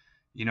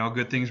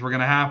 good things were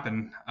going to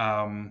happen.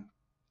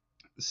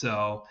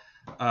 So,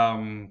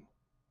 um,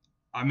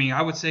 I mean,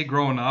 I would say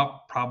growing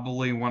up,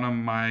 probably one of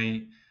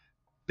my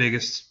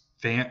biggest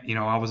fan,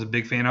 I was a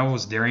big fan of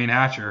was Darian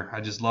Hatcher. I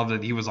just loved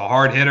that he was a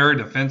hard hitter,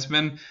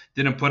 defenseman,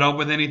 didn't put up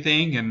with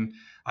anything, and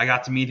I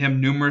got to meet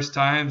him numerous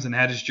times and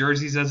had his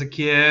jerseys as a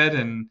kid,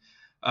 and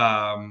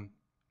um,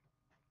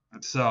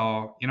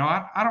 so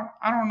I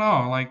don't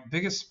know, like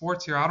biggest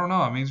sports here, I don't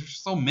know. I mean, there's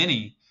so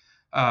many.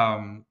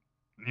 Um,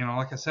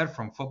 like I said,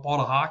 from football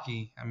to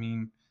hockey. I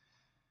mean,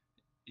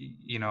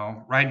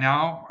 right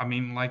now, I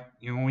mean, like,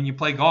 when you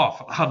play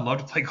golf, I'd love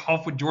to play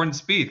golf with Jordan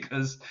Spieth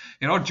because,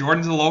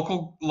 Jordan's a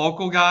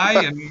local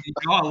guy, and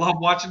I love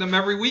watching him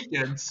every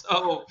weekend.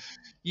 So,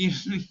 you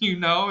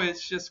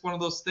it's just one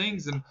of those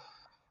things. And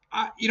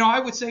I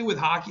would say with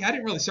hockey, I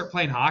didn't really start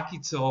playing hockey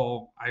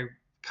till I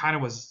kind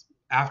of was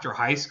after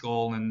high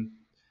school, and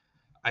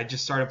I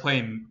just started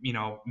playing,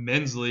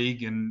 men's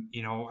league, and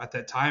at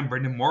that time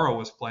Brendan Morrow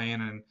was playing,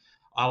 and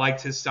I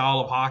liked his style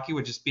of hockey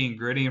with just being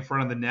gritty in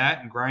front of the net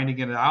and grinding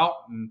it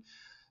out, and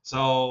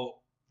so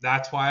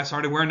that's why I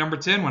started wearing number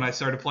 10 when I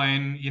started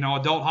playing,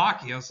 adult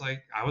hockey.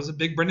 I was a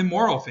big Brendan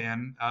Morrow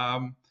fan.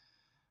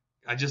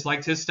 I just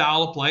liked his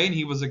style of play, and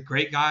he was a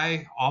great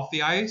guy off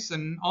the ice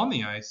and on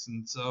the ice,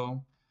 and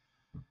so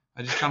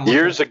I just kind of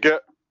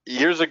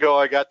years ago,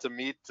 I got to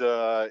meet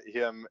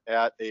him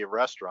at a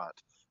restaurant.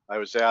 I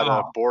was at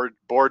a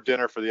board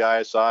dinner for the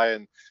ISI,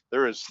 and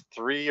there was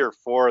 3 or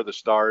 4 of the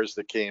stars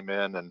that came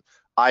in, and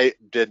I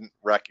didn't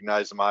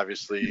recognize them,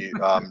 obviously,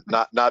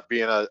 not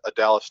being a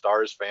Dallas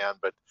Stars fan,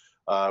 but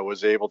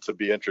was able to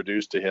be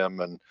introduced to him.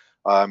 And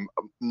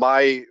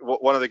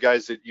one of the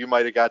guys that you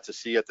might have got to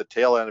see at the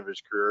tail end of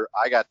his career,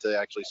 I got to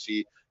actually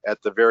see at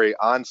the very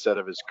onset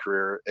of his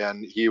career,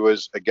 and he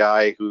was a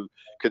guy who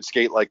could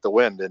skate like the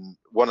wind, and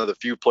one of the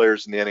few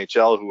players in the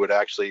NHL who would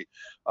actually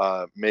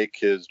make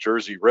his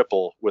jersey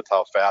ripple with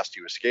how fast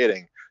he was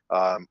skating,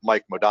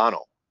 Mike Modano.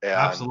 And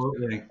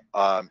absolutely.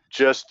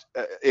 Just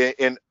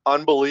an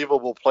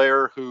unbelievable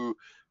player who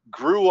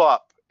grew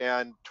up,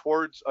 and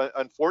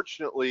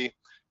unfortunately,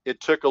 it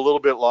took a little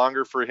bit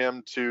longer for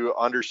him to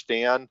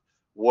understand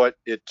what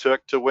it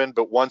took to win.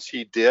 But once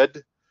he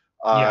did,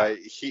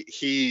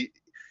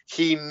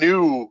 he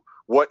knew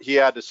what he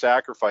had to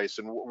sacrifice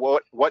and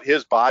what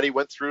his body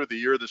went through the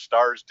year the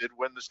Stars did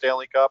win the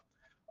Stanley Cup.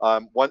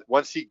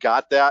 Once he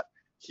got that,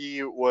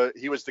 he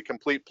was the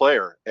complete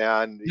player,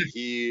 and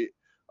he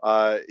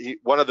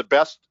one of the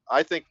best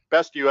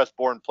U.S.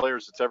 born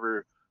players that's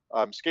ever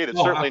skated.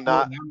 Certainly absolutely.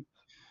 not.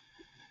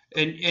 I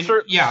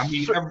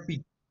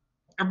mean,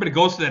 everybody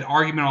goes to that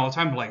argument all the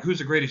time, like, who's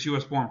the greatest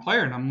U.S. born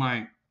player? And I'm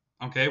like,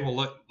 okay, well,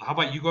 look, how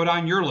about you go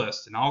down your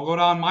list and I'll go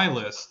down my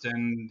list,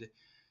 and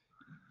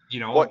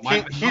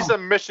he's a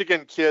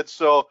Michigan kid,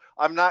 so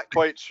I'm not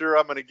quite sure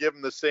I'm going to give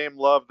him the same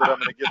love that I'm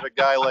going to give a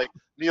guy like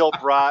Neil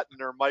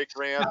Broughton or Mike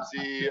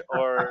Ramsey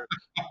or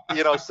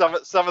some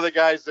of the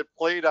guys that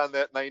played on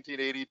that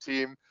 1980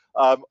 team,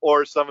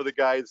 or some of the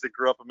guys that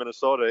grew up in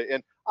Minnesota.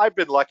 And I've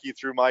been lucky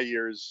through my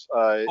years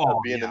of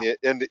being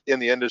in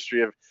the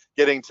industry of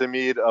getting to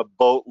meet a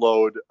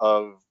boatload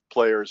of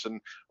players.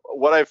 And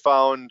what I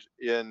found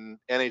in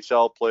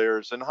NHL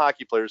players and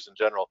hockey players in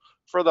general,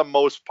 for the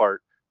most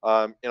part,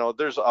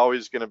 there's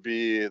always going to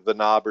be the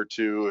knob or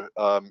two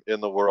in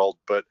the world,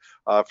 but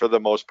for the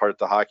most part,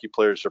 the hockey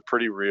players are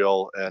pretty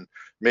real. And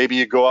maybe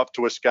you go up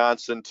to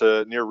Wisconsin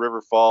to near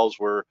River Falls,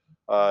 where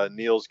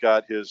Neil's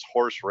got his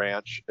horse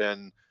ranch,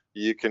 and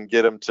you can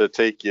get him to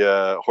take you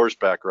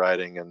horseback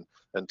riding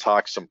and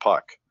talk some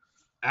puck.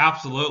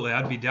 Absolutely,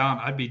 I'd be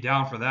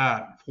down for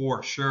that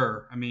for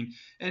sure. I mean,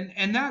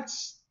 and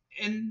that's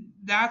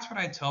what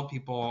I tell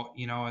people.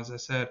 As I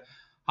said,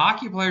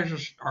 hockey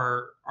players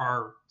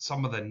are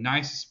some of the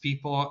nicest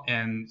people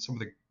and some of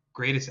the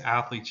greatest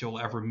athletes you'll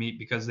ever meet,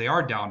 because they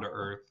are down to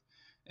earth,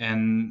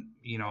 and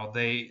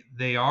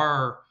they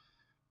are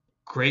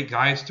great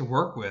guys to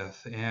work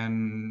with,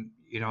 and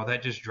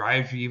that just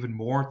drives you even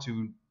more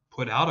to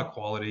put out a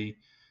quality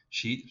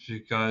sheet,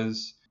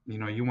 because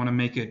you want to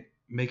make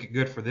it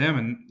good for them.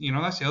 And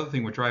that's the other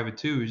thing with Drive It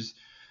too, is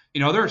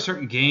there are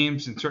certain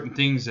games and certain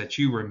things that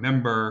you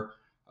remember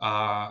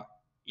about,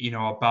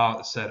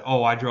 said,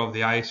 oh, I drove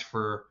the ice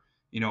for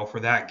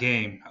that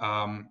game.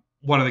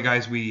 One of the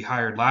guys we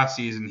hired last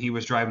season, he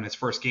was driving his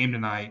first game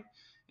tonight,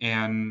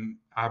 and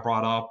I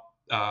brought up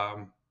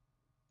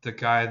the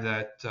guy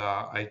that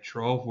I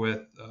drove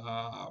with,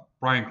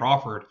 Brian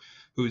Crawford,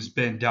 who's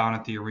been down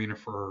at the arena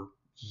for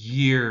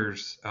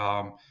years,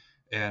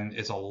 and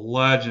is a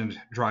legend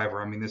driver.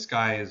 I mean, this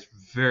guy is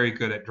very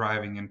good at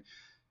driving. And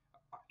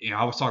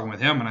I was talking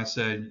with him, and I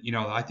said,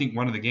 I think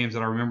one of the games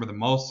that I remember the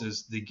most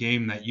is the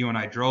game that you and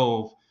I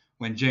drove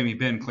when Jamie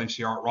Benn clinched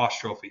the Art Ross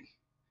Trophy,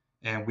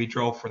 and we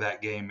drove for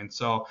that game. And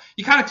so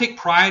you kind of take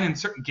pride in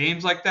certain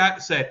games like that,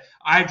 to say,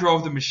 I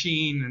drove the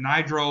machine, and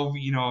I drove,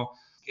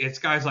 it's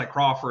guys like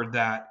Crawford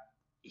that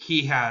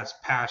he has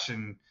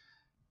passion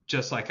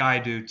just like I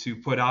do to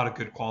put out a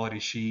good quality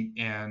sheet,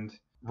 and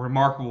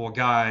remarkable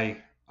guy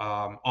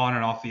on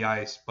and off the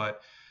ice.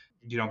 But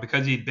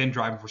because he'd been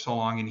driving for so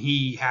long and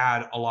he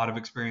had a lot of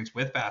experience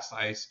with fast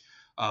ice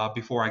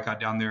before I got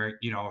down there,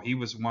 he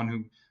was one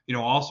who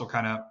also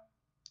kind of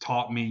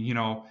taught me,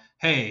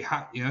 hey,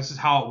 this is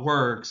how it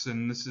works,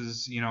 and this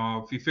is,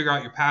 if you figure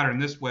out your pattern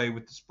this way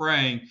with the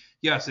spraying,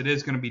 yes, it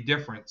is going to be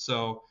different.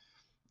 So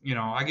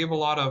I give a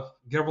lot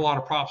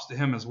of props to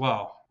him as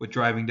well with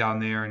driving down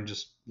there and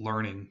just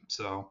learning.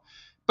 So,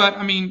 but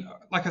I mean,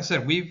 like I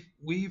said,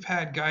 we've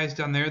had guys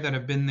down there that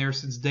have been there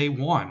since day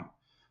one,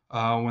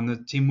 when the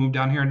team moved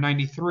down here in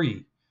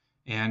 '93,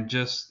 and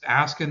just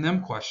asking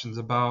them questions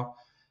about,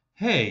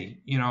 hey,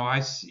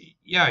 I see,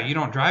 yeah, you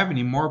don't drive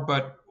anymore,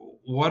 but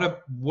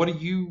what do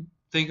you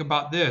think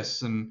about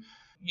this? And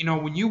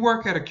when you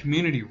work at a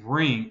community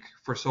rink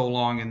for so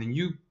long and then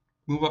you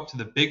move up to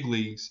the big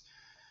leagues,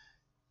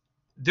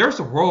 there's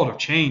a world of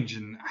change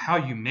in how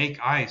you make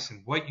ice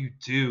and what you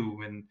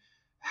do and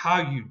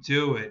how you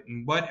do it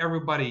and what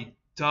everybody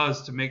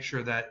does to make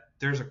sure that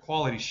there's a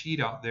quality sheet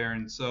out there.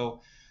 And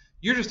so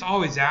you're just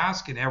always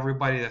asking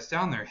everybody that's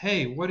down there,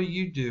 hey, what do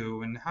you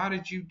do and how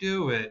did you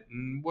do it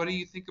and what do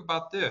you think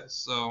about this?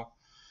 So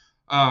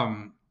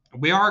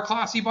we are a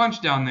classy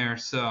bunch down there.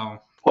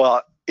 So,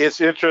 well,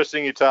 it's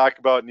interesting you talk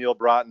about Neil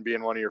Broughton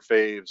being one of your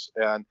faves,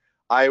 and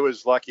I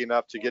was lucky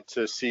enough to get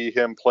to see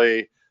him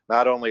play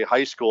not only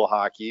high school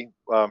hockey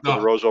for the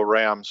Roseau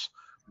Rams,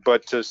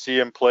 but to see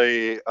him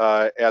play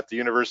at the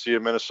University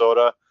of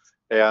Minnesota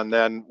and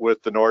then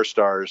with the North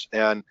Stars.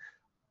 And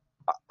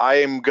I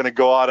am going to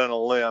go out on a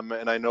limb,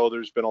 and I know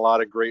there's been a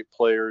lot of great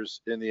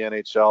players in the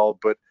NHL,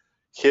 but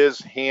his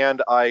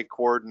hand-eye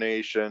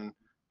coordination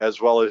as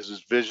well as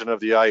his vision of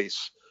the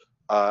ice,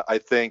 I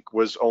think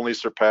was only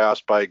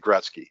surpassed by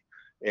Gretzky.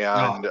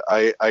 And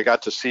I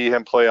got to see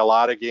him play a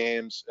lot of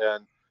games,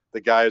 and the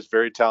guy is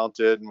very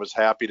talented and was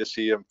happy to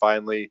see him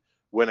finally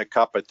win a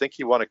cup. I think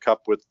he won a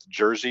cup with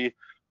Jersey.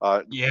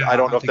 I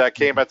don't know if that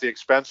came at the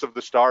expense of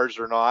the Stars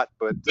or not,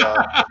 but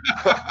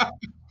yeah,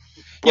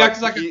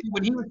 because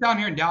when he was down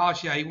here in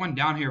Dallas, he wasn't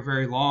down here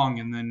very long,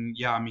 and then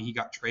he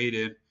got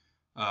traded.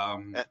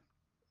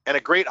 And a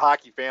great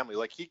hockey family.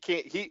 Like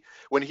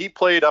when he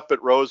played up at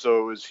Roseau,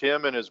 it was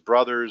him and his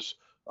brothers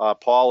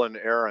Paul and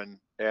Aaron,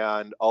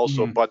 and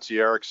also Butsy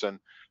Erickson.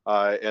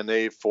 And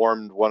they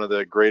formed one of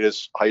the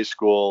greatest high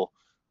school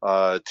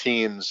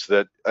teams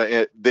that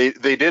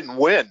they didn't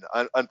win,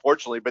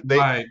 unfortunately, but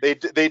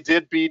they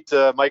did beat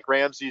Mike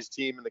Ramsey's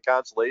team in the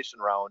consolation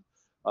round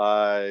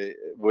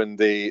when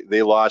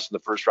they lost in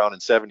the first round in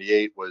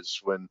 '78 was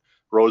when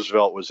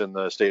Roosevelt was in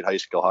the state high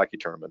school hockey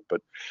tournament.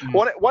 But I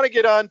want to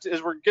get on to,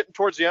 as we're getting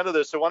towards the end of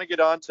this, I want to get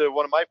on to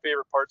one of my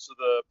favorite parts of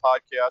the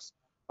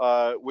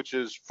podcast, which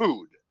is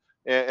food.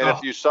 And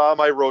if you saw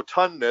my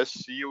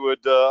rotundness, you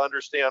would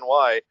understand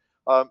why.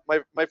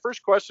 My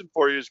first question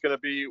for you is going to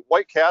be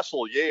White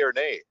Castle, yay or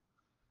nay?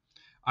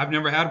 I've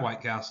never had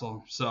White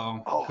Castle,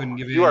 so couldn't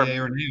give you a yay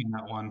or nay on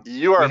that one.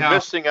 You are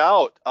missing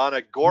out on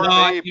a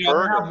gourmet burger. We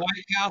have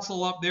White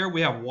Castle up there.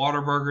 We have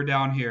Whataburger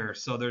down here,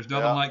 so there's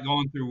nothing like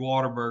going through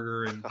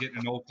Whataburger and getting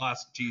an old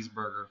classic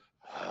cheeseburger.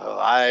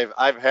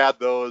 I've had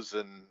those,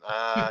 and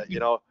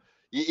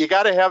you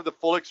got to have the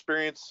full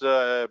experience.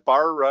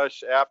 Bar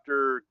rush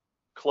after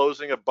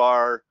closing a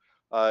bar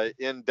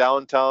in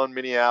downtown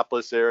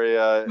Minneapolis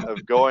area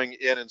of going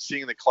in and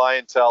seeing the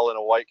clientele in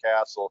a White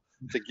Castle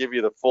to give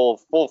you the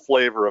full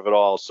flavor of it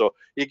all. So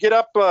you get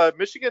up,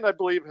 Michigan, I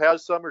believe,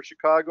 has some, or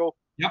Chicago.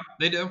 Yep,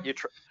 they do. You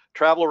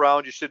travel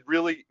around. You should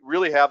really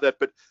have that,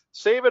 but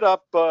save it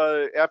up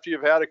after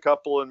you've had a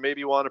couple and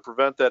maybe want to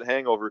prevent that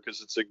hangover,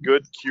 because it's a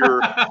good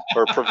cure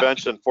or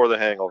prevention for the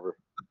hangover.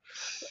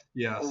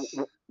 Yes.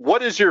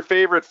 What is your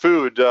favorite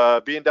food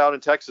being down in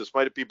Texas?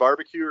 Might it be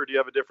barbecue, or do you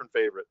have a different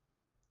favorite?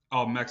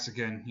 Oh,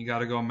 Mexican. You got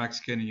to go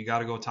Mexican, and you got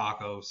to go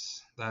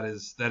tacos. That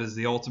is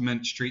the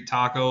ultimate street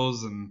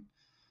tacos, and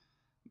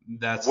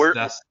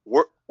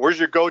where's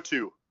your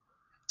go-to?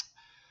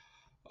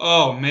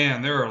 Oh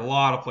man, there are a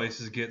lot of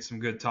places to get some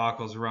good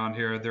tacos around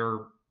here.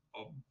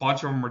 A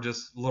bunch of them are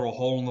just little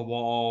hole in the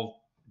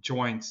wall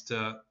joints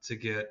to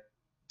get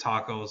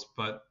tacos,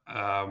 but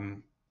I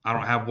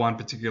don't have one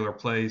particular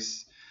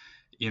place.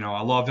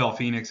 I love El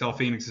Phoenix. El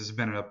Phoenix has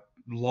been a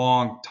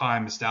long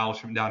time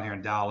establishment down here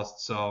in Dallas,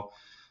 so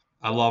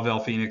I love El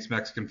Phoenix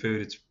Mexican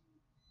food.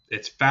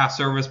 It's fast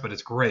service, but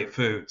it's great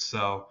food.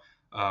 So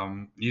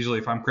usually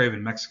if I'm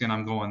craving Mexican,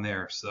 I'm going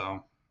there.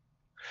 So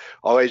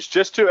always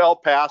just to El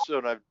Paso,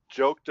 and I've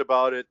joked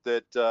about it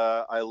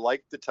that I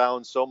like the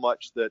town so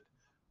much that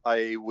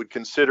I would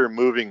consider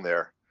moving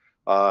there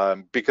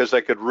because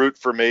I could root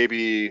for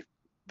maybe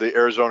the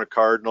Arizona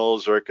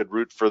Cardinals, or I could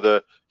root for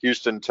the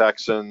Houston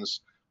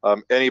Texans,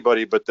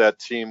 anybody but that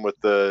team with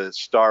the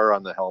star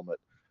on the helmet.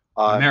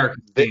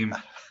 American team.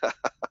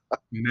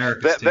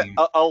 America's team.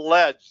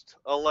 Alleged.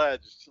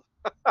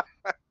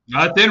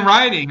 It's in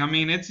writing. I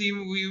mean,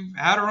 we've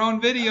had our own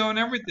video and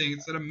everything.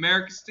 It's an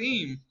America's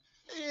team.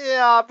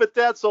 Yeah, but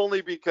that's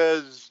only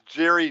because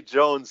Jerry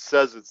Jones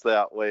says it's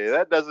that way.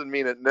 That doesn't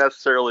mean it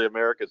necessarily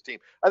America's team.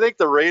 I think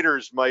the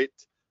Raiders might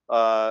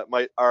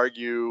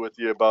argue with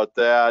you about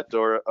that,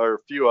 or a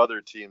few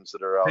other teams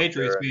that are out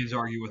Patriots there. fans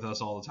argue with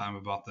us all the time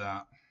about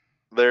that.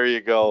 There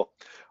you go.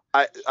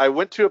 I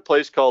went to a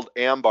place called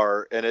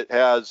Ambar, and it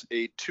has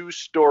a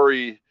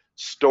 2-story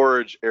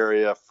storage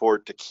area for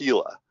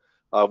tequila,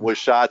 with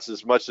shots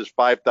as much as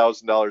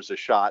 $5,000 a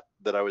shot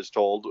that I was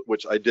told,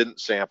 which I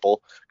didn't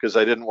sample because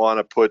I didn't want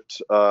to put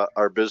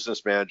our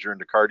business manager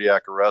into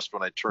cardiac arrest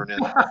when I turn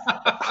in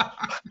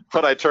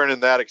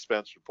that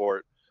expense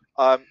report.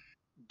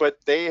 But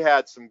they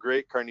had some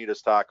great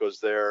carnitas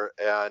tacos there,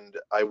 and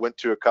I went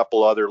to a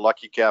couple other,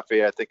 Lucky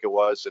Cafe, I think it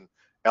was, and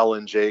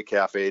L&J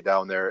Cafe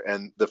down there,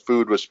 and the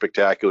food was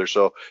spectacular.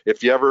 So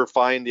if you ever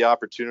find the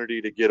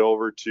opportunity to get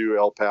over to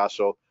El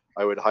Paso,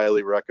 I would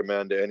highly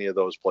recommend any of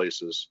those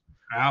places.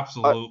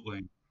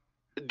 Absolutely.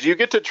 Do you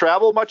get to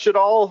travel much at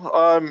all,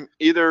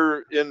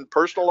 either in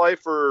personal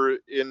life or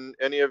in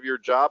any of your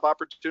job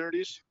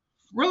opportunities?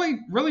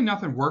 Really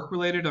nothing work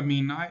related. I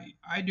mean,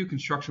 I do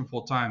construction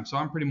full time, so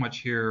I'm pretty much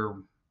here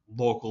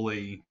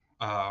locally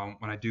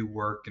when I do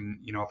work, and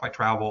if I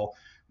travel,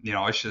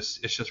 it's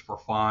just for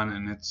fun,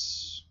 and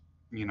it's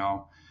one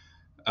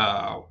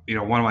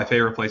of my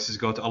favorite places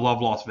to go to. I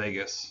love Las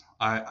Vegas.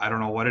 I don't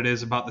know what it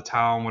is about the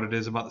town, what it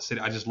is about the city.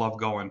 I just love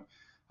going.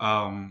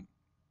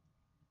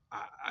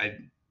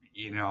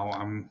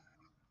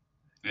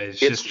 It's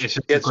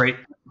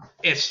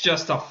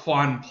just a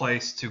fun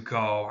place to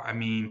go. I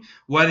mean,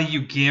 whether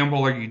you gamble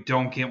or you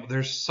don't gamble,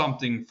 there's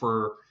something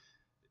for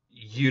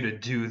you to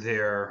do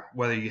there.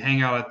 Whether you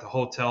hang out at the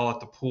hotel, at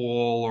the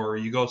pool, or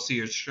you go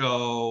see a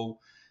show,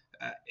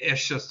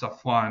 it's just a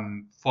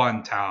fun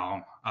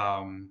town.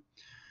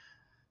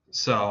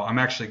 So I'm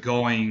actually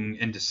going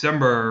in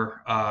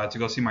December to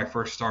go see my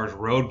first Stars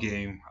road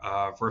game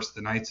versus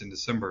the Knights in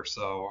December.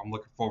 So I'm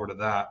looking forward to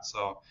that.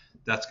 So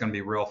that's going to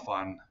be real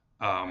fun.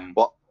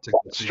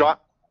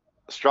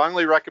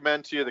 Strongly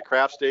recommend to you the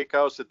Craft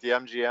Steakhouse at the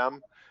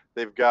MGM.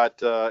 They've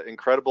got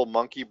incredible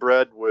monkey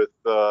bread with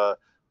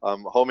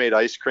homemade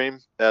ice cream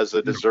as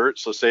a dessert,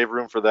 so save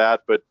room for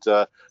that. But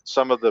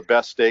some of the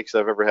best steaks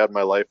I've ever had in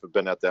my life have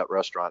been at that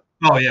restaurant.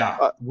 Oh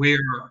yeah,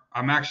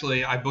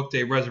 I booked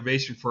a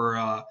reservation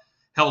for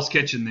Hell's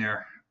Kitchen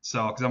there,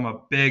 so because I'm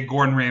a big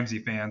Gordon Ramsay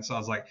fan, so I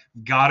was like,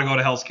 gotta go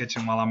to Hell's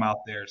Kitchen while I'm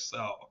out there.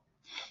 So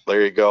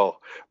there you go.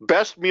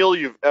 Best meal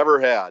you've ever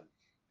had?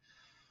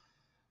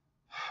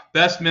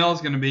 Best meal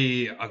is going to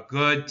be a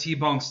good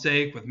T-bone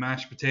steak with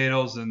mashed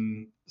potatoes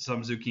and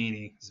some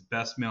zucchini. It's the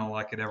best meal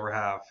I could ever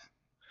have.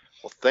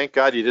 Well, thank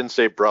God you didn't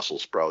say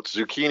Brussels sprouts.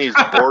 Zucchini's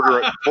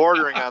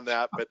bordering on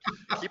that, but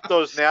keep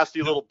those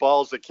nasty little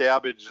balls of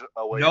cabbage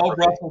away. No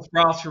Brussels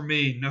sprouts for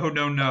me. No.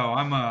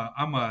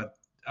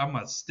 I'm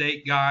a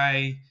steak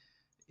guy,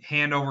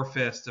 hand over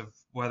fist, of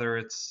whether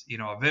it's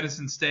a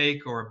venison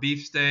steak or a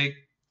beef steak.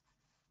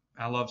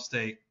 I love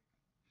steak.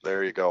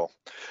 There you go.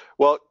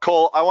 Well,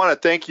 Cole, I want to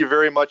thank you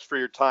very much for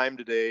your time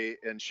today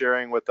and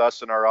sharing with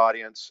us and our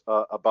audience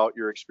about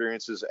your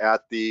experiences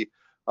at the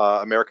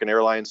American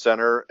Airlines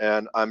Center.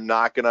 And I'm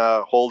not going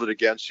to hold it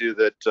against you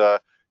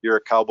that you're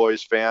a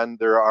Cowboys fan.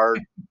 There are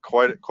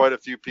quite a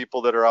few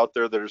people that are out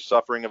there that are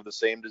suffering of the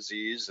same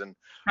disease, and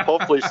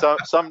hopefully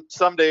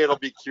someday it'll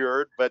be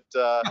cured. But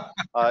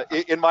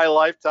in my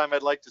lifetime,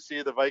 I'd like to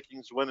see the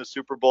Vikings win a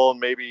Super Bowl, and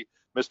maybe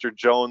Mr.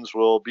 Jones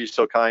will be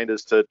so kind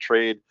as to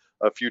trade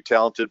a few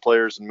talented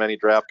players and many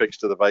draft picks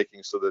to the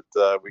Vikings so that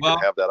we can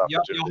have that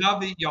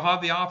opportunity. You'll have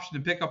the option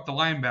to pick up the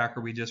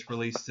linebacker we just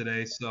released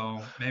today,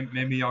 so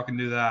maybe y'all can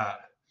do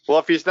that. Well,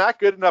 if he's not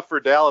good enough for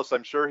Dallas,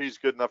 I'm sure he's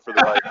good enough for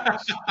the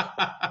Vikings.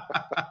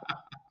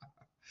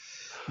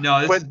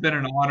 No, this has been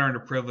an honor and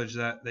a privilege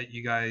that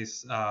you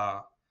guys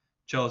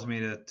chose me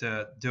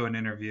to do an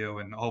interview,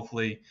 and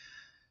hopefully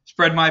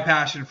spread my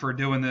passion for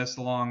doing this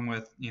along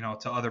with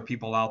to other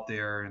people out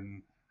there.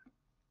 And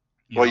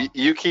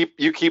you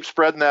keep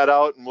spreading that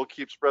out, and we'll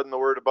keep spreading the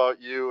word about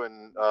you,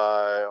 and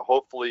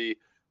hopefully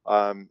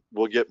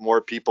we'll get more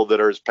people that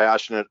are as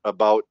passionate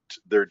about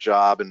their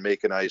job and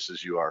making ice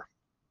as you are.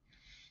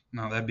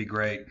 No, that'd be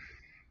great.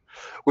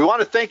 We want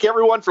to thank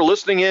everyone for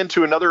listening in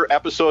to another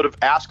episode of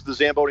Ask the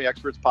Zamboni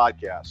Experts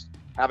podcast.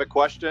 Have a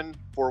question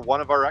for one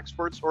of our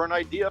experts or an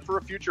idea for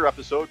a future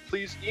episode,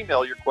 please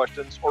email your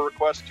questions or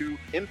requests to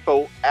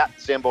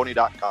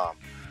info@zamboni.com.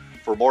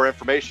 For more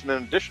information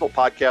and additional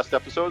podcast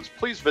episodes,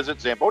 please visit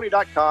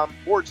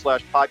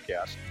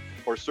zamboni.com/podcast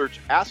or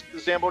search Ask the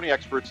Zamboni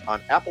Experts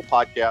on Apple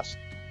Podcasts,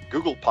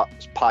 Google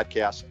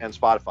Podcasts, and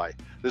Spotify.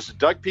 This is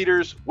Doug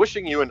Peters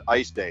wishing you an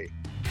ice day.